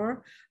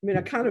are. I mean,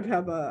 I kind of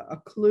have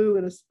a clue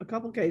in a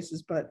couple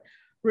cases, but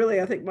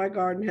really, I think my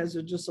garden has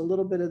just a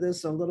little bit of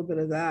this, a little bit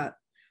of that.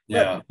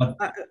 Yeah. But,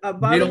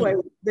 by the way,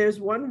 there's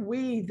one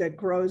weed that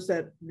grows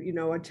that, you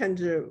know, I tend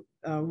to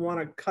want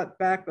to cut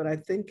back, but I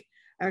think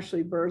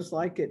actually birds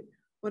like it.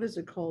 What is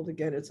it called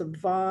again? It's a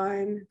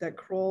vine that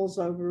crawls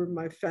over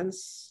my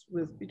fence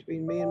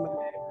between me and my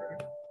neighbor.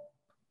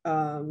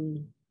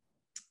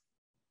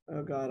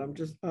 Oh God, I'm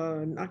just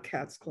not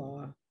cat's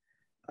claw.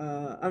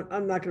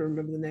 I'm not going to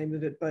remember the name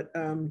of it, but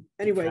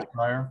anyway,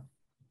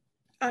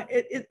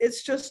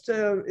 it's just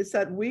it's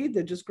that weed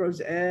that just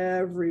grows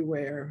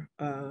everywhere.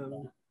 I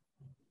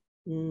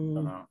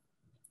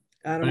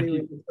don't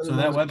even. So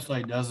that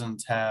website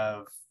doesn't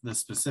have the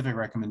specific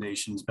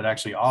recommendations, but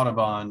actually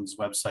Audubon's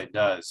website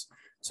does.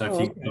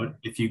 So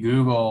if you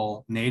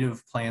Google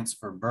native plants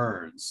for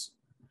birds,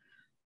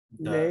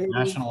 the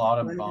National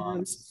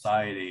Audubon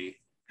Society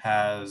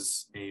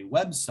has a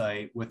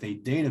website with a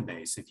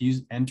database. If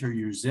you enter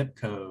your zip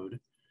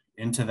code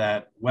into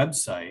that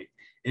website,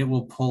 it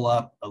will pull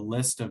up a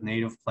list of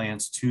native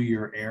plants to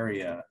your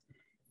area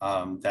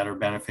that are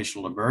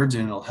beneficial to birds,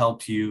 and it'll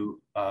help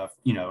you,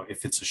 you know,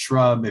 if it's a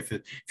shrub, if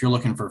you're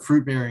looking for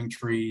fruit-bearing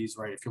trees,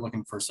 right? If you're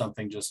looking for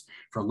something just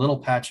for a little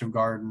patch of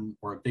garden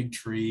or a big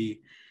tree,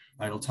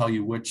 it'll tell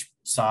you which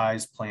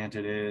size plant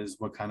it is,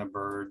 what kind of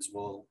birds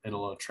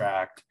it'll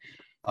attract.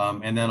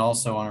 And then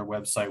also on our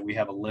website, we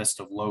have a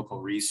list of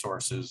local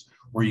resources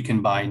where you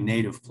can buy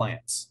native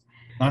plants.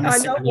 I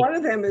know one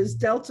of them is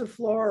Delta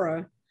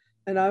Flora,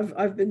 and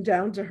I've been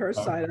down to her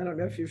site. I don't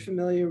know if you're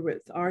familiar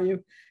with, are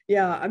you?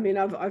 Yeah, I mean,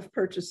 I've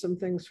purchased some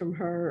things from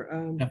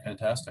her. Yeah,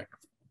 fantastic.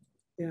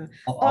 Yeah,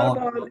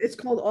 Audubon, it's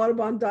called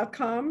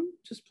audubon.com,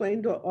 just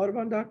plain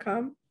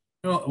audubon.com.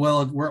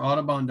 Well, we're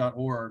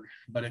audubon.org,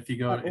 but if you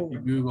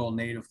Google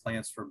native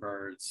plants for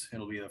birds,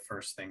 it'll be the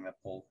first thing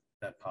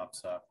that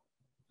pops up.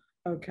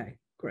 Okay,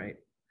 great.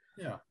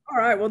 Yeah. All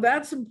right. Well,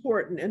 that's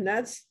important, and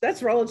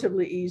that's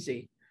relatively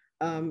easy.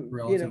 You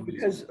know,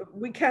 because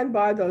we can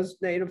buy those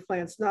native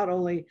plants not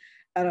only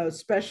at a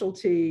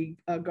specialty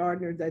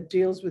gardener that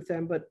deals with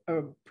them, but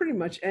pretty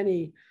much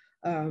any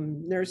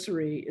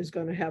nursery is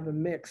going to have a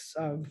mix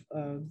of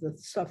the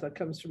stuff that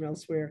comes from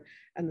elsewhere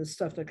and the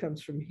stuff that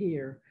comes from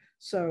here.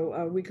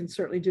 So we can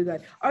certainly do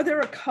that. Are there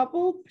a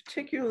couple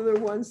particular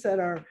ones that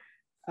are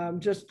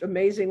just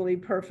amazingly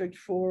perfect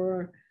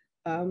for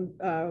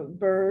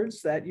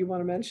birds that you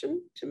want to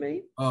mention to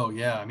me? Oh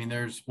yeah, I mean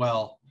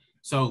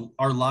so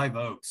our live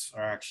oaks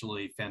are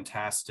actually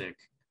fantastic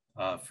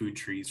food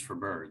trees for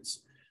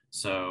birds.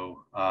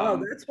 So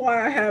that's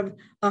why I have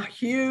a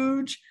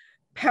huge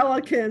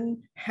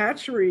pelican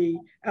hatchery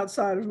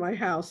outside of my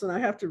house, and I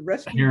have to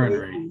rescue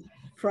babies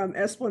from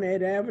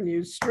Esplanade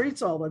Avenue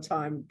streets all the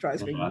time. It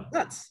drives me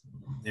nuts.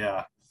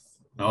 Yeah.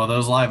 No,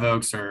 those live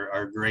oaks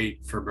are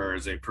great for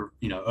birds.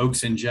 You know,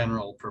 oaks in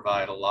general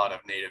provide a lot of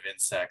native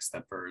insects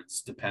that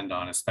birds depend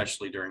on,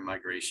 especially during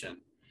migration.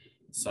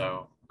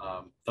 So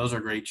those are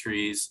great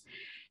trees.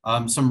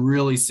 Some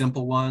really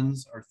simple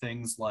ones are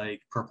things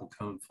like purple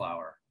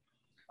coneflower.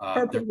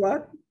 Purple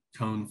what?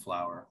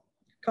 Coneflower.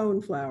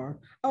 Coneflower.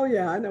 Oh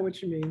yeah, I know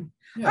what you mean.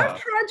 Yeah.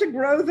 I've tried to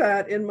grow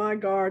that in my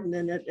garden,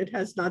 and it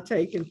has not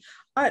taken.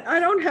 I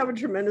don't have a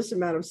tremendous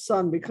amount of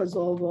sun because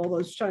of all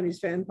those Chinese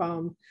fan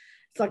palm.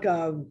 It's like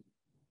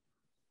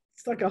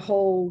a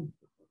whole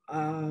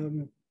I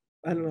don't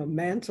know,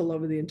 mantle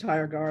over the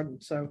entire garden.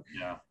 So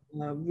yeah.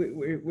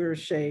 We're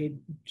shade.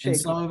 And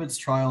some of it's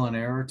trial and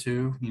error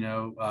too, you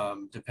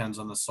know, depends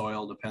on the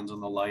soil, depends on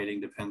the lighting,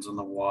 depends on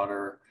the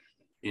water,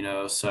 you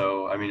know.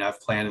 So I mean,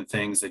 I've planted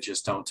things that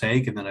just don't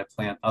take, and then I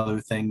plant other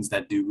things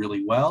that do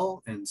really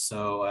well, and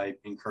so I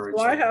encourage.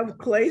 Well, I have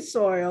clay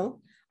soil.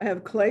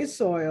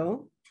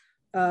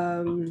 I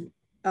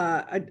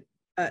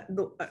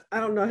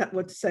don't know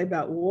what to say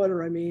about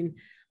water. I mean,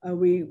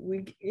 we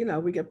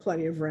get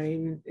plenty of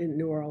rain in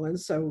New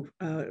Orleans, so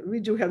we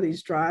do have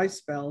these dry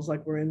spells,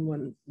 like we're in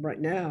one right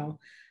now.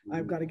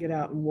 I've got to get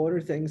out and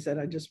water things that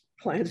I just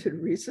planted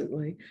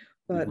recently,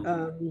 but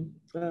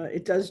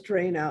it does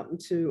drain out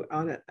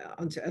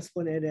onto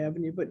Esplanade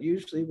Avenue. But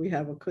usually we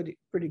have a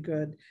pretty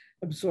good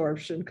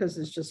absorption because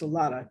there's a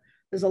lot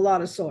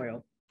of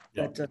soil,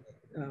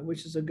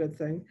 which is a good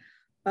thing.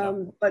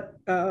 But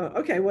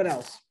okay, what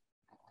else?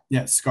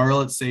 Yeah,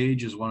 scarlet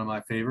sage is one of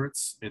my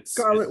favorites. It's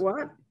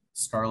what?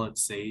 Scarlet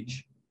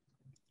sage.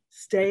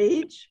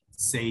 Sage.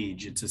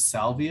 It's a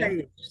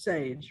salvia.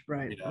 Sage,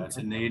 right? Yeah, it's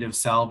a native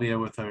salvia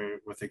with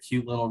a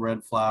cute little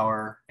red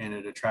flower, and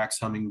it attracts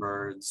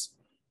hummingbirds.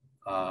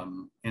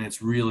 And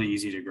it's really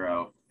easy to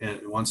grow.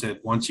 Once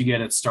you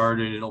get it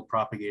started, it'll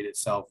propagate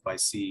itself by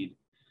seed,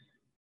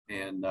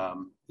 and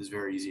is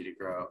very easy to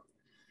grow.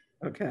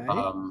 Okay.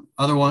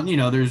 Other one,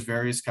 there's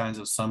various kinds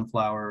of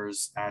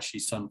sunflowers. Ashy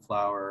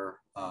sunflower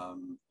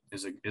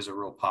is a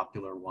real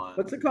popular one.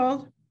 What's it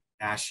called?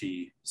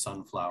 Ashy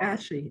sunflower.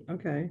 Ashy.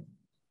 Okay.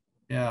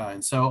 Yeah,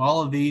 and so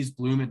all of these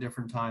bloom at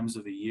different times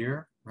of the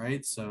year,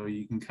 right? So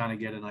you can kind of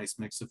get a nice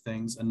mix of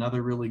things.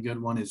 Another really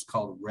good one is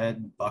called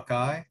red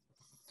buckeye.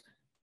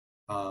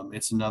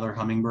 It's another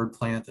hummingbird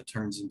plant that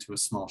turns into a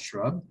small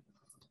shrub.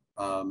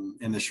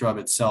 And the shrub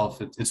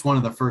itself, it's one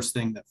of the first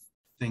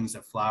things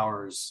that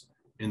flowers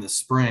in the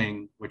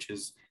spring, which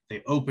is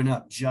they open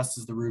up just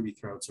as the ruby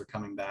throats are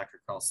coming back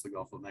across the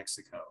Gulf of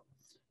Mexico.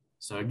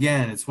 So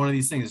again, it's one of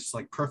these things, it's just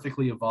like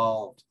perfectly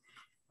evolved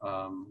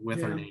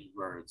with our native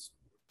birds.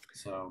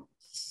 So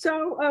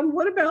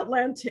what about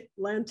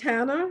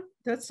lantana?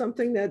 That's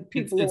something that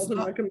people often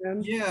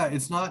recommend. Yeah,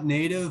 it's not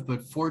native,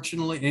 but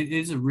fortunately, it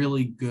is a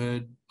really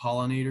good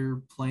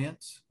pollinator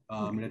plant.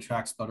 It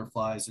attracts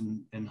butterflies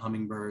and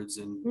hummingbirds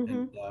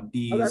and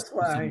bees. Oh, that's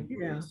why.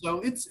 Yeah.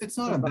 So it's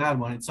not a bad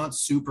one. It's not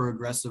super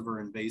aggressive or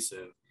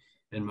invasive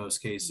in most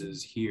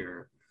cases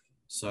here.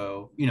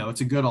 So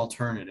it's a good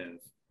alternative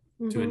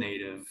to a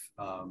native.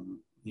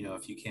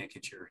 If you can't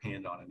get your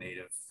hand on a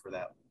native for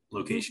that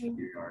location of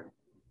your yard.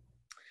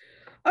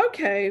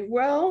 Okay,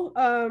 well,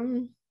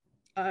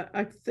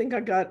 I think I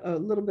got a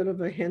little bit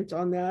of a hint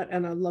on that,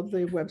 and I love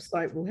the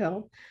website will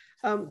help.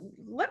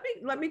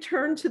 Let me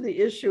turn to the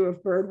issue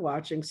of bird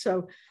watching.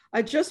 So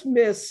I just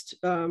missed,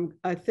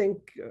 I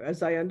think,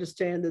 as I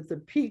understand it, the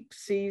peak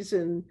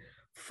season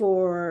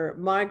for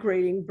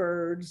migrating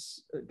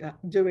birds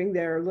doing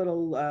their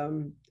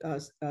little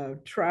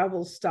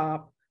travel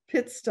stop,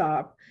 pit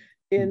stop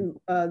in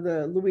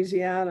the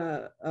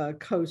Louisiana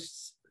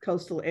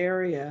coastal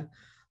area.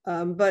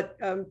 But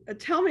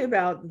tell me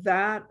about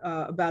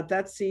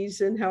that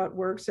season, how it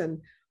works, and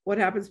what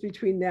happens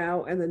between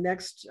now and the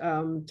next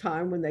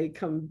time when they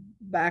come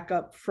back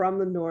up from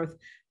the north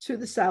to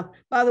the south.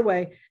 By the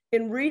way,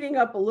 in reading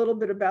up a little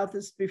bit about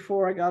this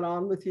before I got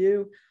on with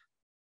you,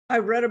 I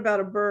read about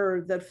a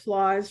bird that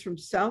flies from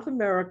South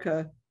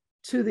America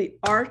to the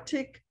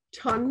Arctic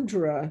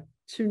tundra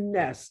to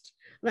nest.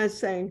 And I was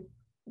saying,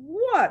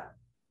 what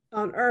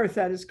on earth?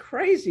 That is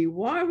crazy.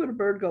 Why would a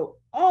bird go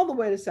all the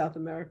way to South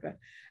America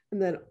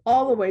and then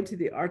all the way to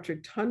the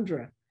Arctic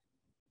tundra?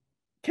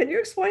 Can you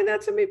explain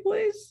that to me,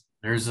 please?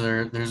 There's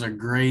a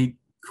great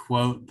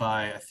quote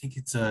by, I think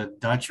it's a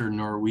Dutch or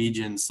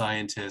Norwegian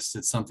scientist.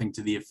 It's something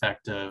to the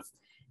effect of,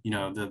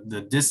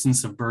 the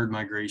distance of bird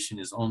migration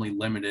is only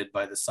limited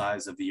by the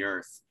size of the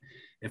earth.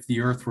 If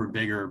the earth were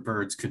bigger,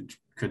 birds could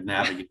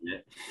navigate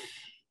it.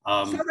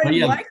 So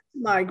they like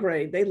to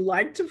migrate. They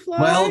like to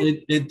fly. Well,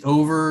 it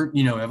over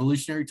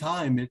evolutionary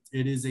time, it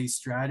is a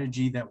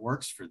strategy that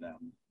works for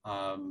them.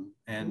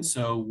 And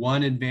so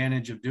one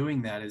advantage of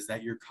doing that is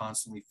that you're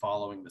constantly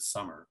following the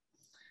summer.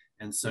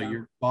 And so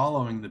you're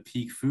following the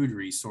peak food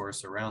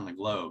resource around the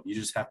globe. You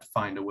just have to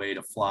find a way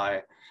to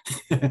fly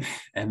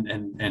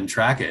and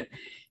track it.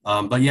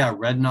 But yeah,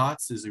 red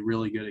knots is a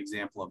really good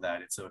example of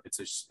that. It's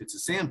a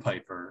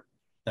sandpiper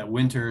that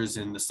winters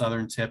in the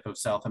southern tip of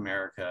South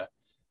America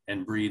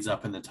and breeds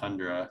up in the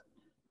tundra.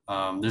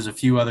 There's a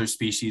few other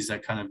species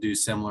that kind of do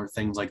similar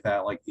things like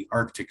that, like the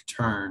Arctic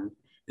tern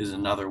is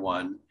another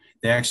one.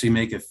 They actually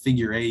make a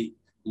figure 8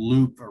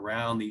 loop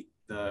around the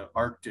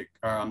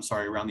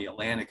around the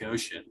Atlantic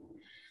Ocean.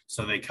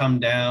 So they come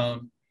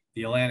down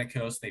the Atlantic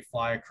coast, they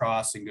fly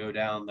across and go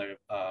down the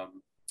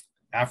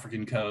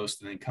African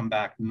coast, and then come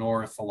back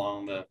north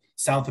along the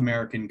South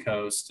American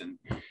coast. And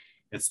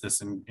it's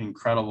this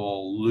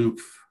incredible loop,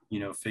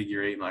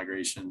 figure 8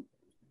 migration.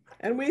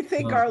 And we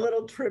think our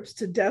little trips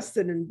to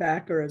Destin and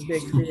back are a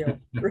big deal,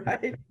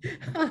 right?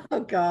 Oh,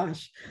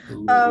 gosh.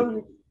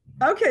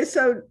 Okay,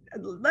 so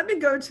let me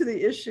go to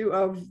the issue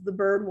of the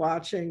bird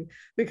watching,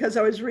 because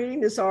I was reading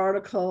this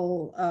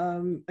article,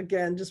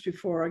 again, just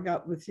before I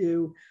got with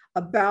you,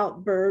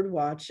 about bird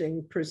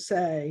watching per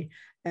se,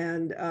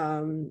 and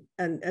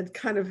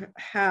kind of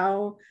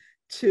how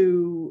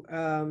to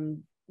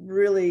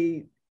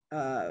really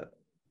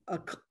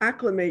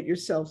acclimate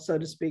yourself, so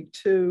to speak,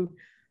 to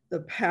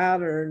the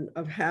pattern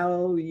of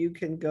how you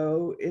can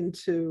go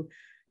into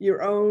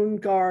your own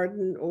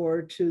garden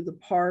or to the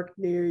park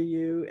near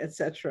you,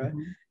 etc.,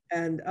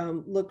 and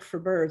look for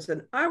birds.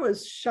 And I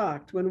was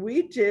shocked when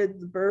we did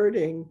the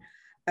birding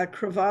at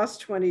Crevasse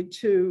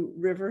 22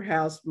 River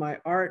House, my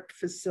art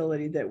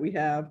facility that we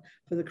have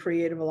for the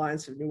Creative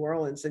Alliance of New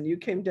Orleans. And you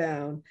came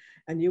down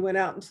and you went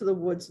out into the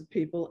woods with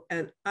people,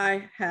 and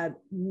I had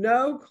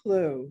no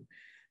clue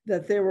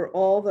that there were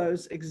all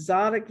those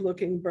exotic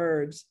looking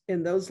birds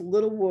in those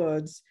little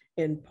woods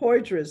in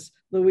Poydras,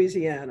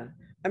 Louisiana.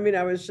 I mean,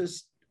 I was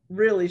just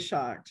really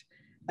shocked.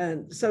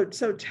 And so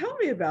tell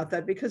me about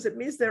that, because it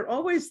means they're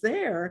always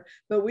there,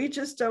 but we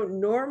just don't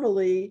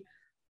normally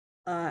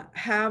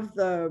have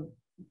the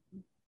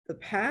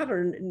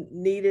pattern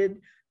needed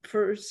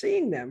for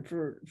seeing them,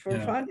 for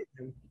finding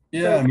them.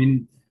 Yeah, so, I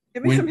mean,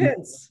 give me some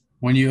hints.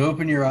 When you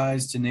open your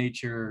eyes to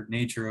nature,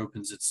 nature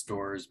opens its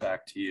doors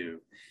back to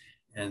you.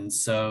 And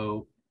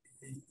so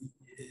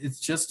it's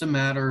just a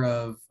matter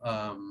of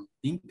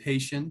being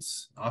patient.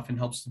 Often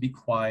helps to be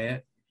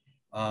quiet.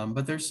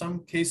 But there's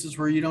some cases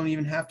where you don't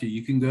even have to.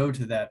 You can go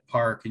to that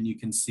park and you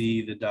can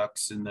see the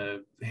ducks and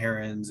the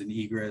herons and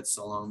egrets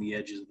along the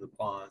edges of the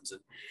ponds.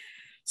 And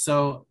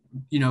so,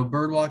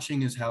 bird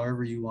watching is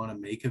however you want to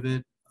make of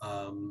it.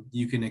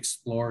 You can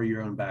explore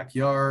your own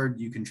backyard.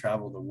 You can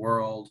travel the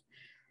world.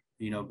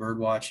 Bird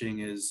watching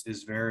is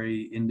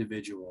very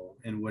individual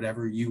in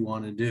whatever you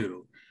want to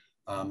do.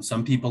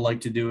 Some people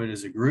like to do it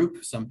as a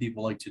group. Some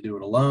people like to do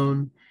it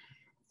alone.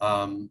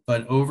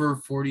 But over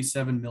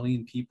 47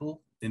 million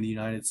people in the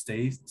United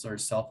States are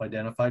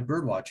self-identified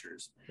bird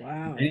watchers.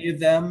 Wow. Many of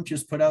them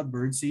just put out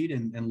birdseed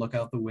and look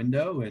out the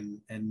window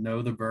and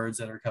know the birds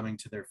that are coming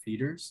to their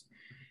feeders.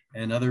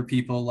 And other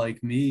people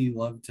like me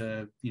love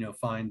to,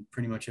 find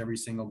pretty much every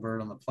single bird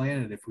on the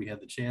planet if we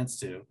had the chance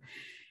to.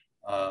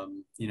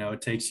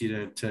 It takes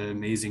you to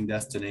amazing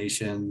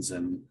destinations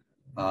and,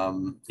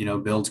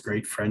 builds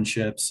great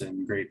friendships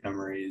and great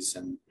memories.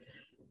 And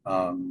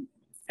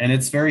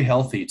it's very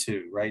healthy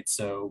too, right?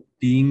 So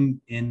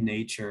being in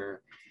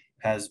nature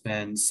has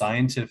been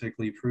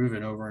scientifically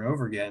proven over and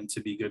over again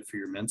to be good for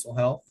your mental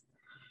health.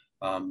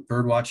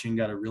 Bird watching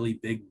got a really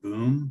big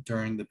boom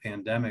during the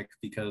pandemic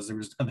because there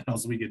was nothing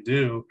else we could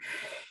do.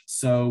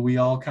 So we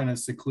all kind of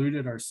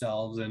secluded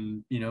ourselves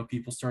and,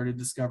 people started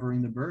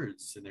discovering the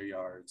birds in their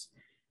yards.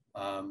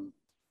 And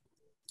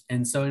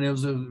it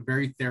was a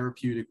very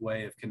therapeutic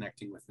way of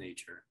connecting with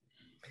nature.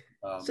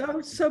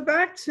 So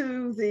back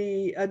to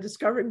the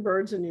discovering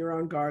birds in your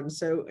own garden.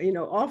 So,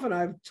 often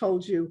I've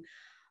told you,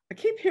 I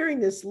keep hearing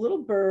this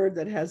little bird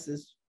that has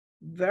this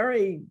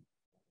very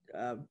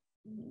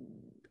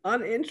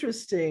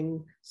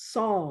uninteresting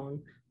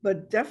song,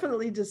 but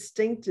definitely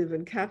distinctive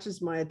and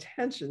catches my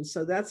attention.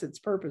 So that's its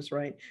purpose,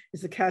 right?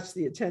 Is to catch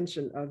the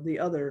attention of the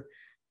other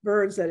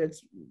birds that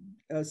it's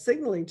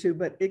signaling to,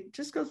 but it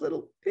just goes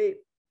little peep,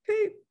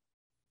 peep.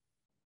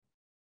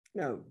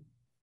 No,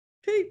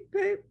 peep,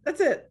 peep. That's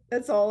it.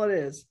 That's all it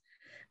is.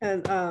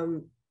 And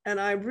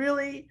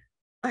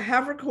I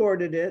have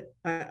recorded it.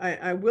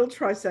 I will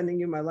try sending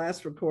you my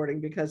last recording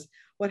because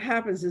what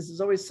happens is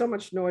there's always so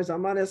much noise.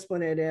 I'm on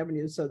Esplanade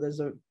Avenue, so there's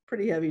a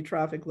pretty heavy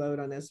traffic load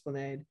on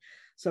Esplanade.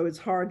 So it's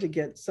hard to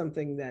get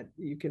something that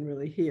you can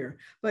really hear.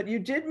 But you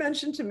did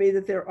mention to me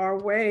that there are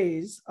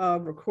ways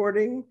of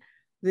recording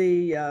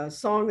the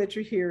song that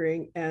you're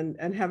hearing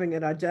and having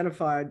it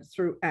identified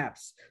through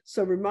apps.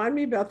 So remind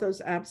me about those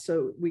apps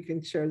so we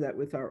can share that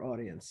with our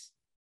audience.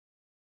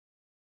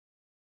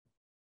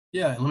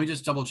 Yeah, let me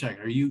just double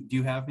check. Do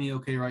you have me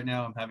okay right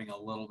now? I'm having a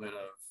little bit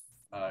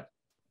of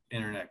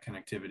internet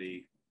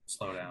connectivity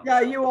slowdown.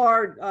 Yeah, you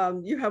are.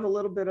 You have a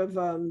little bit of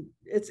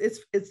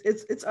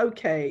it's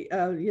okay.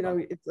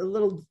 It's a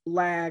little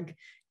lag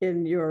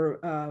in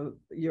your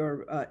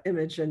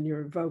image and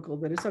your vocal,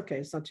 but it's okay.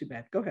 It's not too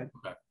bad. Go ahead.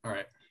 Okay. All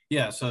right.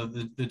 Yeah. So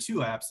the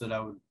two apps that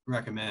I would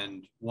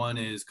recommend, one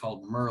is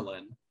called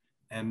Merlin,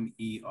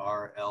 MERLIN,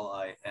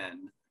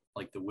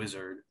 like the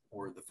wizard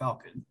or the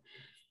falcon.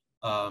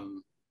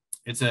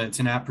 It's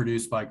an app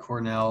produced by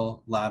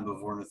Cornell Lab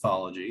of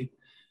Ornithology,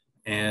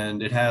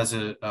 and it has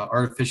a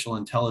artificial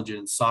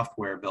intelligence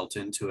software built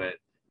into it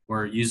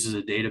where it uses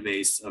a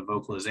database of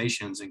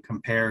vocalizations and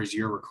compares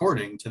your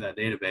recording to that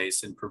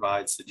database and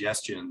provides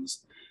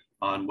suggestions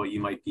on what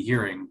you might be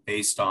hearing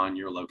based on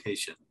your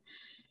location.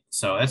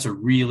 So that's a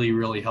really,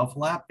 really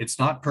helpful app. It's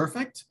not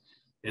perfect.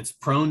 It's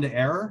prone to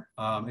error.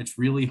 It's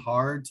really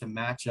hard to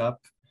match up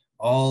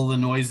all the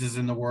noises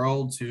in the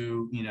world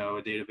to,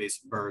 a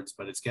database of birds,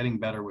 but it's getting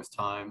better with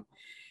time.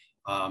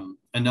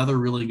 Another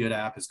really good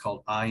app is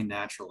called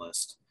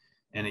iNaturalist,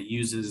 and it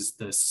uses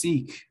the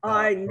Seek.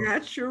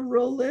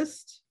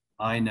 iNaturalist?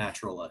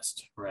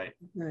 iNaturalist, right.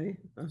 Okay.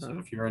 So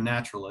if you're a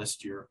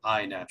naturalist, you're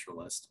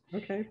iNaturalist.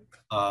 Okay.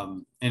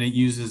 And it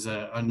uses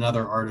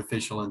another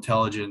artificial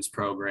intelligence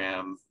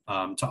program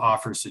to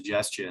offer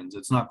suggestions.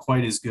 It's not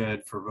quite as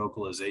good for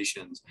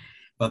vocalizations,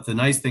 but the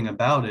nice thing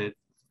about it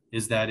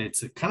is that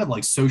it's kind of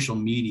like social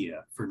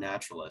media for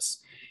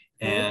naturalists.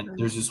 And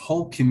there's this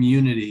whole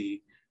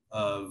community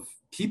of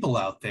people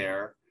out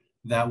there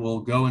that will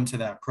go into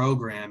that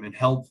program and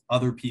help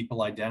other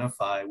people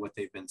identify what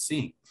they've been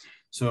seeing.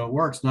 So it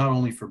works not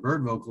only for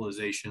bird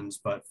vocalizations,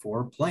 but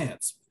for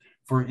plants,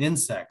 for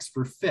insects,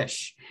 for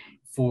fish,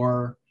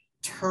 for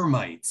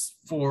termites,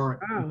 for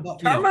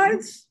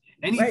termites?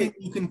 Anything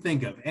you can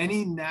think of,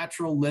 any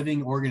natural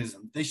living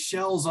organism, the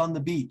shells on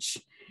the beach.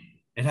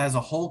 It has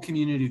a whole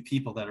community of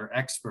people that are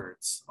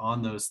experts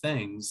on those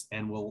things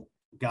and will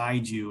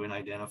guide you in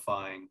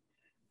identifying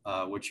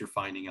what you're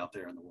finding out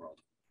there in the world.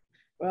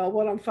 Well,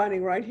 what I'm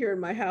finding right here in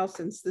my house,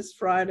 since this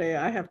Friday,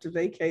 I have to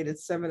vacate at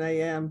 7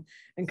 a.m.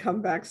 and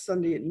come back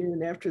Sunday at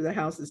noon after the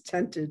house is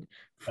tented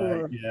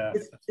for,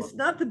 it's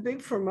not the big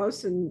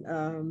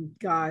Formosan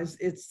guys,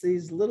 it's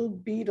these little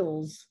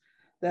beetles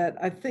that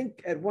I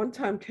think at one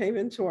time came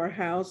into our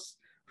house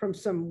from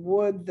some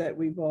wood that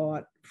we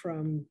bought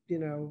from,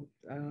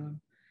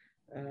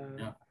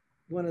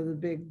 one one of the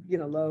big,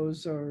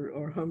 Lowe's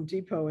or Home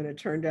Depot, and it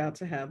turned out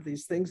to have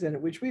these things in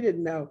it, which we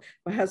didn't know.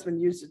 My husband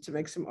used it to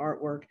make some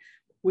artwork.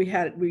 We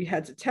had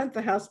to tent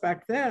the house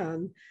back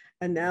then,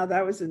 and now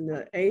that was in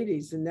the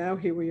 80s, and now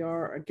here we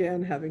are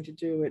again having to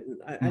do it.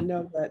 And I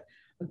know that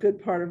a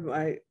good part of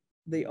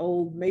the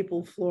old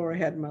maple floor I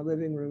had in my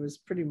living room is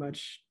pretty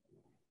much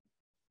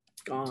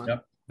gone.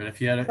 Yep. But if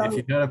you had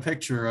a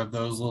picture of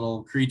those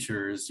little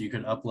creatures, you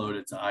could upload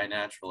it to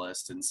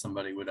iNaturalist and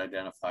somebody would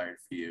identify it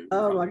for you.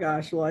 Oh my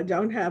gosh. Well, I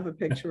don't have a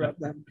picture of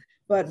them,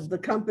 but the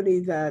company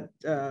that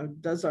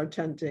does our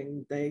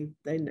tenting, they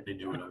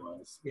knew what it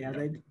was. Yeah,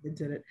 they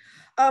did it.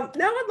 Now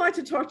I'd like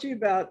to talk to you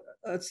about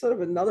sort of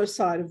another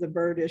side of the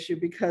bird issue,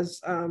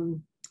 because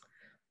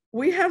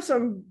we have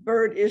some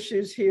bird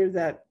issues here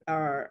that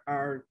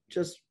are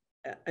just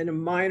in a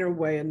minor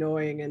way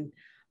annoying. And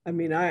I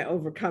mean, I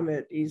overcome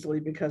it easily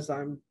because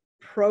I'm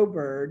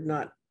pro-bird,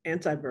 not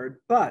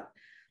anti-bird, but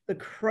the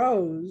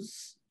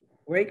crows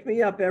wake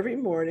me up every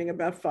morning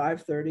about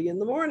 5:30 in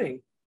the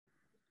morning.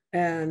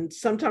 And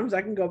sometimes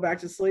I can go back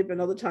to sleep, and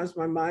other times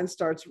my mind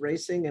starts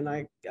racing and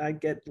I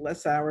get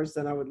less hours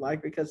than I would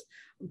like, because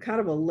I'm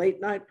kind of a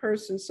late night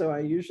person. So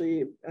I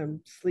usually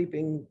am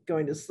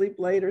going to sleep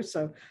later.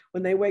 So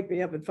when they wake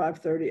me up at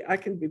 5:30, I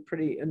can be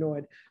pretty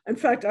annoyed. In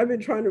fact, I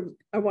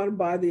want to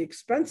buy the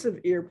expensive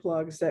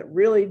earplugs that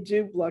really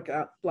do block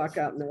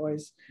out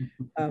noise,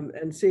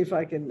 and see if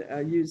I can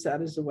use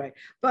that as a way.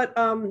 But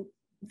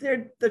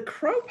the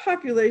crow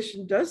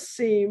population does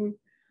seem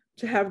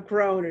to have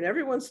grown, and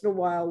every once in a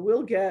while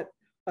we'll get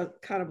a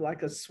kind of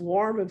like a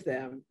swarm of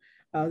them.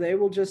 They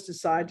will just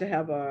decide to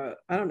have a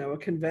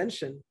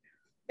convention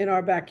in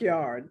our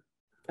backyard,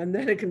 and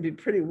then it can be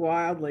pretty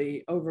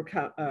wildly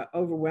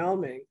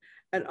overwhelming.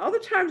 And other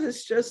times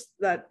it's just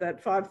that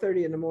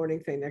 5:30 in the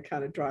morning thing that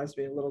kind of drives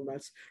me a little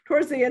nuts.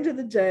 Towards the end of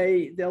the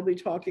day, they'll be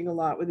talking a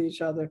lot with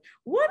each other.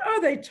 What are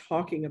they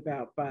talking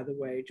about, by the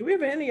way? Do we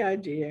have any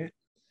idea?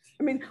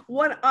 I mean,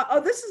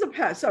 this is a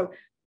past. So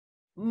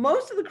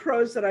most of the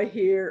crows that I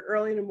hear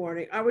early in the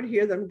morning, I would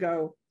hear them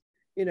go,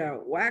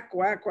 whack,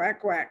 whack,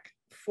 whack, whack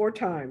 4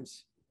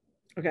 times.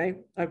 Okay,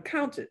 I've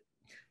counted,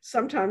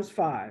 sometimes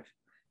 5.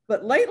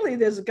 But lately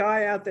there's a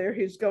guy out there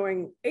who's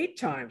going 8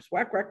 times,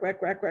 whack, whack,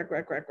 whack, whack, whack,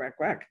 whack, whack, whack,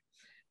 whack.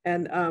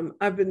 And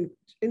I've been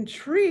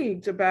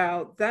intrigued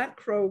about that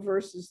crow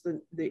versus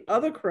the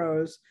other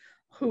crows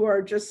who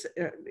are just,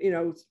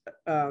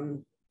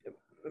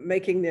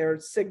 making their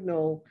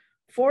signal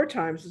 4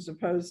 times as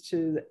opposed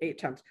to the 8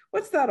 times.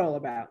 What's that all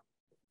about?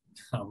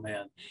 Oh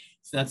man,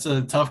 that's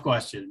a tough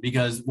question,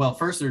 because, well,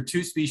 first, there are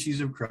 2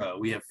 species of crow.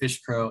 We have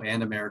fish crow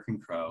and American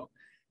crow,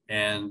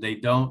 and they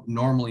don't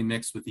normally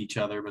mix with each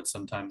other, but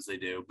sometimes they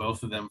do.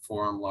 Both of them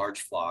form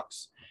large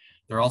flocks.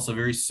 They're also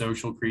very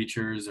social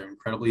creatures. They're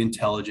incredibly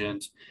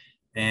intelligent,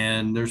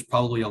 and there's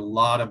probably a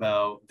lot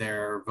about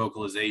their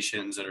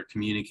vocalizations that are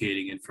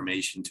communicating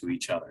information to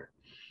each other.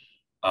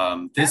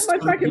 That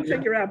much I can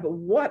figure out, but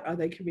what are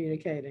they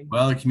communicating?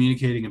 Well, they're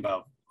communicating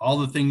about all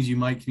the things you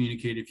might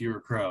communicate if you were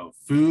a crow: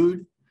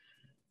 food,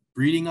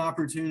 breeding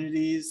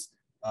opportunities,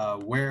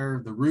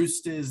 where the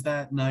roost is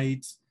that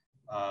night,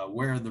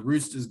 where the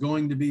roost is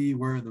going to be,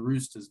 where the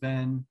roost has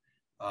been,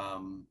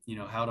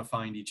 how to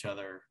find each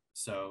other.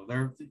 So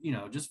they're,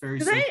 just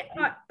very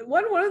simple.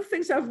 One of the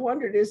things I've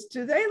wondered is,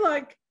 do they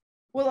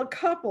a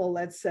couple,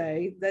 let's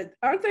say, that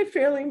aren't they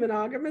fairly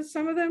monogamous,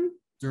 some of them?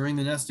 During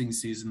the nesting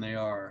season, they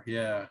are,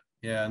 yeah.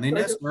 And they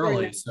nest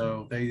early,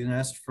 so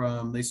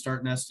they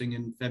start nesting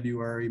in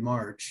February,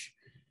 March,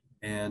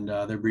 and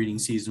their breeding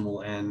season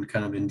will end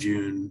kind of in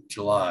June,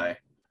 July.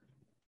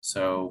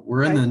 So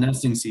we're in the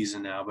nesting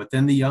season now, but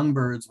then the young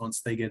birds, once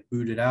they get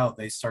booted out,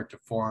 they start to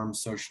form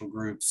social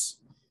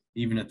groups,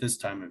 even at this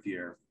time of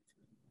year.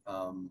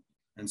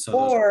 And so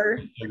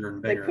or bigger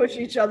and bigger. They push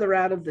each other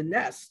out of the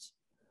nest,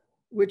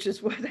 which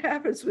is what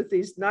happens with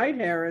these night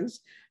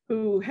herons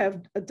who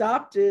have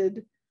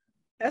adopted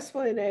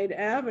Esplanade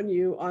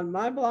Avenue on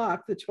my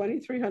block, the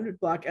 2300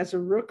 block, as a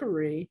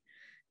rookery.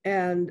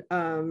 And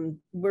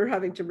we're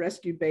having to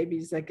rescue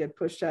babies that get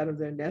pushed out of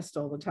their nest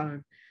all the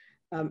time.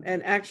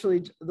 And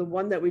actually, the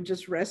one that we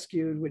just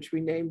rescued, which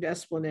we named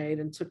Esplanade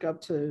and took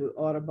up to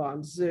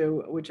Audubon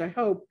Zoo, which I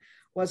hope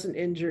wasn't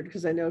injured,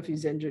 because I know if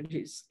he's injured,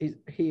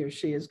 he or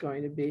she is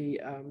going to be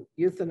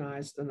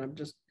euthanized. And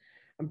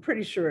I'm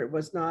pretty sure it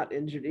was not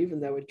injured, even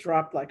though it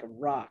dropped like a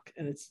rock.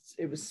 And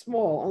it was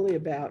small, only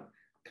about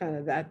kind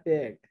of that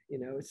big.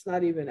 It's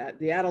not even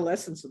the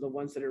adolescents are the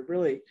ones that are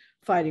really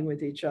fighting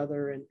with each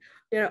other. And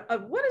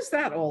what is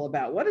that all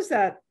about? What is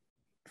that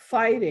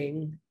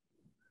fighting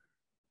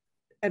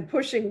and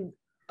pushing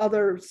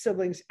other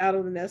siblings out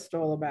of the nest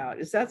all about?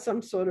 Is that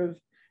some sort of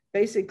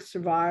basic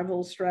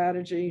survival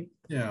strategy?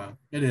 Yeah,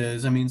 it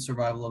is. I mean,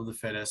 survival of the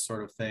fittest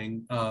sort of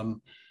thing.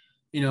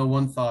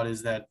 One thought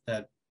is that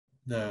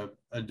the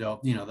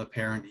adult, the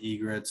parent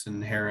egrets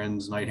and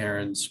herons, night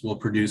herons, will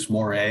produce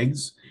more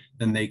eggs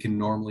than they can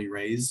normally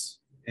raise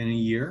in a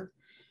year.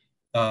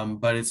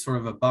 But it's sort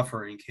of a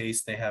buffer in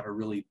case they have a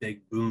really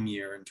big boom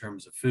year in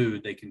terms of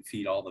food. They can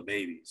feed all the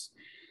babies.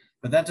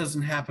 but that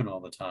doesn't happen all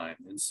the time.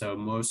 And so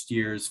most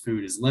years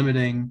food is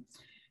limiting.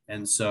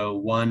 And so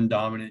one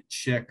dominant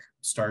chick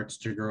starts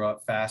to grow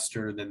up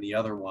faster than the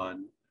other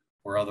one,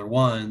 or other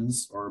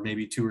ones, or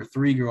maybe two or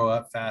three grow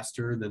up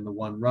faster than the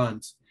one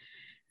runt.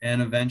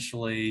 And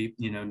eventually,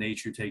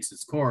 nature takes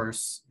its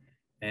course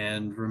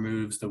and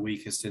removes the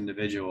weakest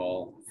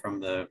individual from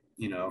the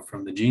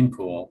gene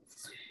pool.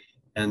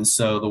 And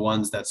so the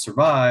ones that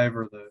survive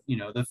are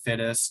the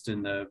fittest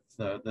and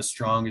the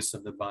strongest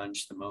of the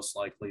bunch, the most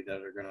likely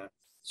that are going to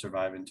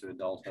survive into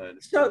adulthood.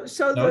 So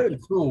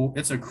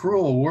it's a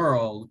cruel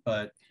world,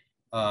 but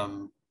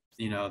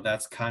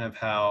that's kind of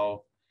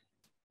how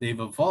they've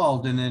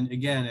evolved. And then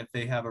again, if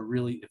they have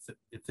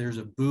if there's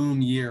a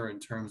boom year in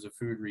terms of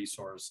food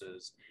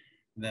resources,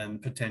 then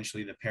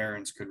potentially the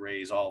parents could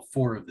raise all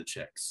 4 of the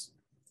chicks,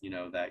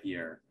 that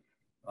year.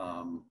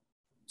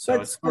 So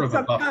it's sort of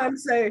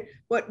sometimes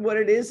what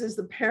it is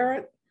the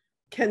parent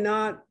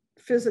cannot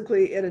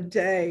physically in a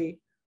day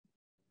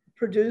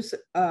produce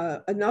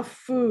enough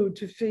food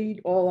to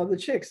feed all of the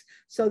chicks,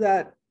 so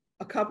that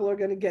a couple are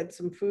going to get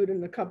some food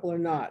and a couple are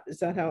not. Is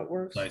that how it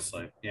works?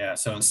 Precisely. Yeah.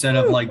 So instead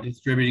of like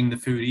distributing the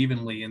food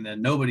evenly and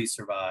then nobody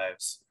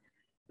survives,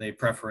 they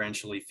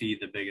preferentially feed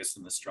the biggest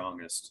and the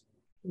strongest.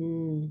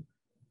 Mm.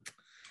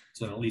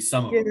 So at least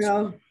some of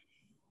them.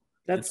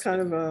 That's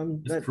kind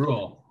of it's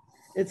cruel.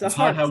 It's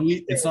not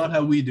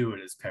how we do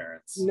it as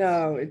parents.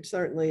 No, it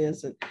certainly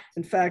isn't.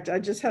 In fact, I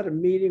just had a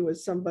meeting with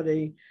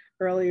somebody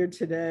earlier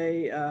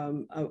today,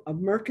 a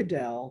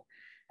Mercadal,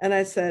 and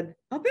I said,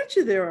 I'll bet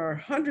you there are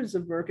hundreds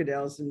of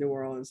Mercadals in New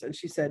Orleans. And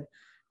she said,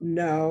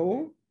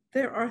 no,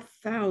 there are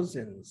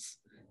thousands,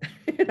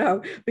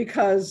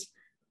 because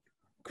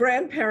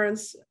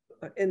grandparents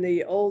in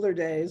the older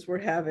days were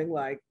having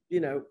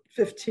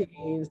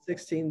 15,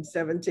 16,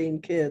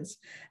 17 kids,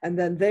 and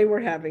then they were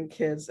having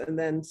kids. And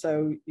then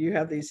so you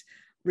have these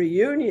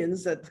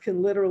reunions that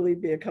can literally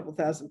be a couple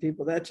thousand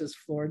people. That just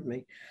floored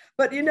me.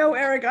 But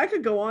Eric, I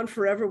could go on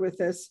forever with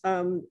this.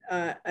 And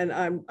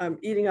I'm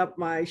eating up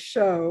my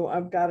show.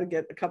 I've got to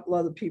get a couple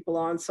other people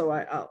on, so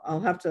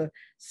I'll have to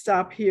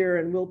stop here,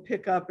 and we'll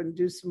pick up and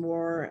do some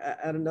more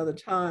at another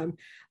time.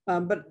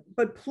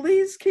 But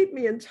please keep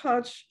me in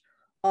touch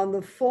on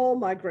the fall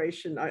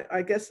migration.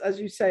 I guess, as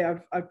you say,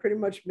 I've pretty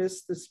much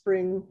missed the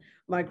spring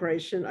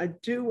migration. I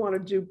do want to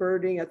do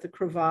birding at the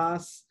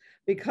crevasse,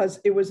 because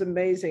it was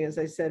amazing, as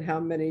I said, how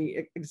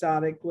many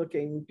exotic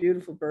looking,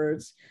 beautiful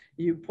birds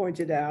you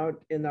pointed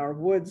out in our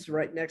woods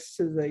right next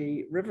to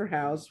the river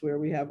house where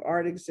we have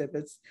art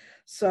exhibits.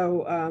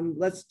 So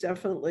let's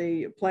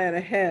definitely plan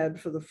ahead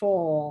for the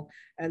fall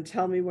and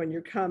tell me when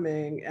you're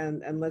coming,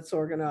 and let's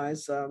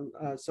organize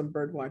some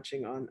bird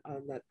watching on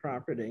that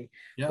property.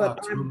 Yeah,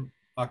 but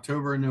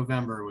October and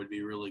November would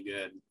be really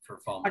good for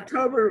fall.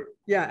 October,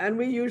 yeah, and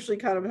we usually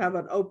kind of have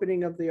an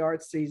opening of the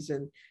art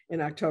season in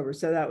October,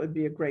 so that would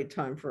be a great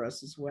time for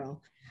us as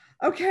well.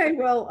 Okay,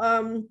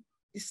 well,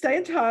 stay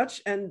in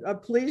touch, and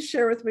please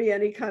share with me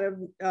any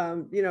kind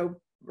of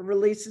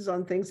releases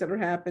on things that are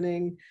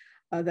happening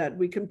that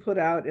we can put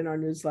out in our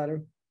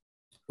newsletter.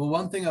 Well,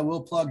 one thing I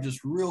will plug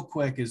just real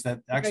quick is that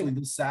actually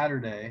this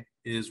Saturday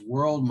is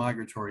World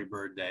Migratory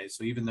Bird Day.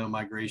 So even though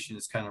migration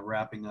is kind of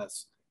wrapping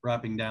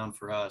down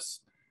for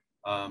us,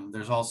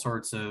 there's all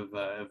sorts of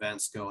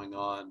events going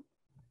on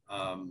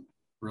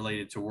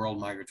related to World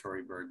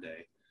Migratory Bird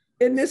Day.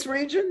 In this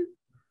region?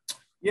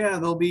 Yeah,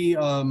 there'll be,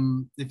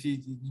 I'm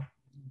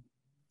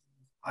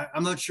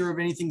not sure of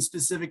anything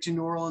specific to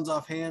New Orleans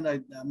offhand.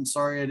 I'm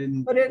sorry I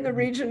didn't. But in the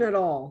region at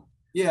all?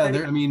 Yeah,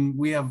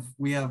 we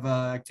have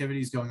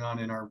activities going on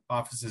in our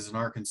offices in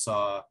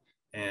Arkansas,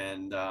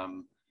 and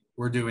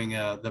we're doing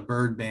the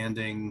bird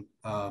banding,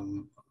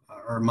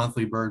 our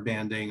monthly bird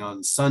banding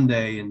on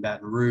Sunday in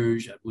Baton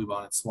Rouge at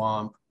Bluebonnet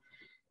Swamp.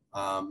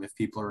 If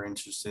people are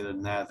interested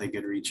in that, they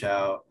could reach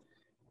out.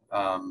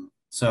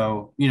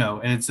 So,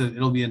 and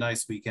it'll be a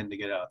nice weekend to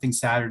get out. I think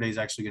Saturday is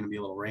actually going to be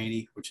a little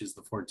rainy, which is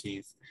the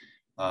 14th.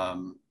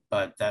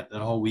 But that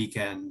whole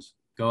weekend,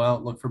 go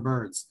out, look for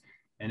birds.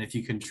 And if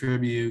you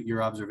contribute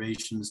your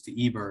observations to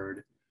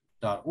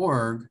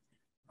eBird.org,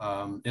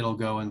 it'll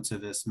go into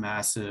this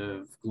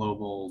massive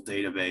global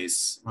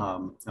database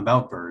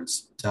about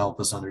birds to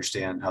help us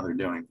understand how they're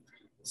doing.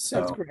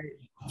 So that's great.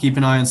 Keep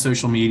an eye on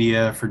social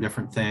media for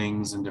different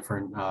things and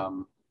different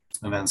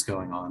events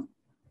going on.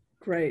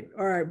 Great.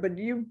 All right. But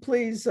you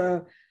please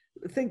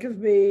think of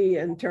me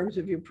in terms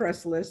of your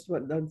press list,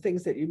 what the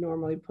things that you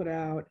normally put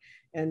out,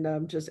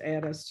 and just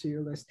add us to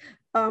your list.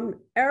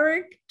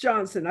 Eric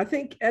Johnson, I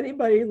think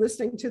anybody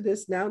listening to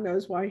this now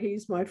knows why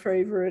he's my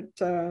favorite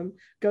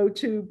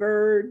go-to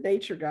bird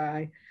nature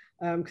guy,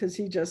 because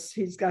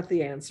he's got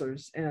the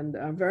answers, and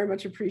I very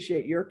much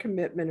appreciate your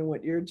commitment and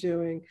what you're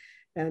doing.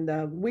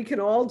 And we can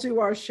all do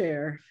our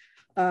share.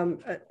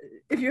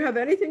 If you have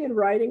anything in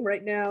writing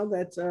right now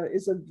that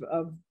is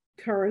of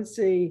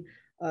currency,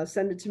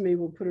 send it to me.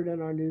 We'll put it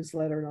in our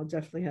newsletter, and I'll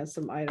definitely have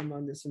some item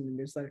on this in the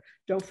newsletter.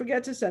 Don't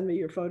forget to send me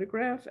your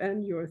photograph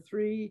and your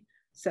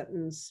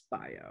 3-sentence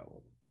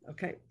bio.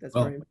 Okay, that's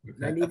very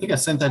important. I think I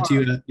sent that to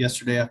you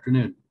yesterday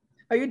afternoon.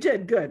 Oh, you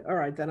did? Good. All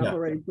right, then I've Yeah.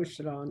 already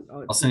pushed it on.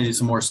 I'll send you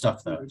some more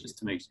stuff though,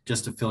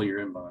 just to fill your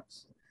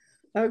inbox.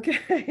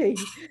 Okay.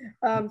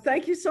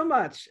 Thank you so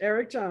much,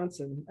 Eric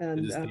Johnson. Good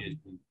And to see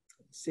you.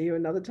 see you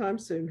another time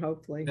soon,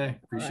 hopefully. Okay,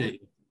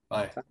 appreciate you.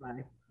 Bye.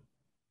 Bye.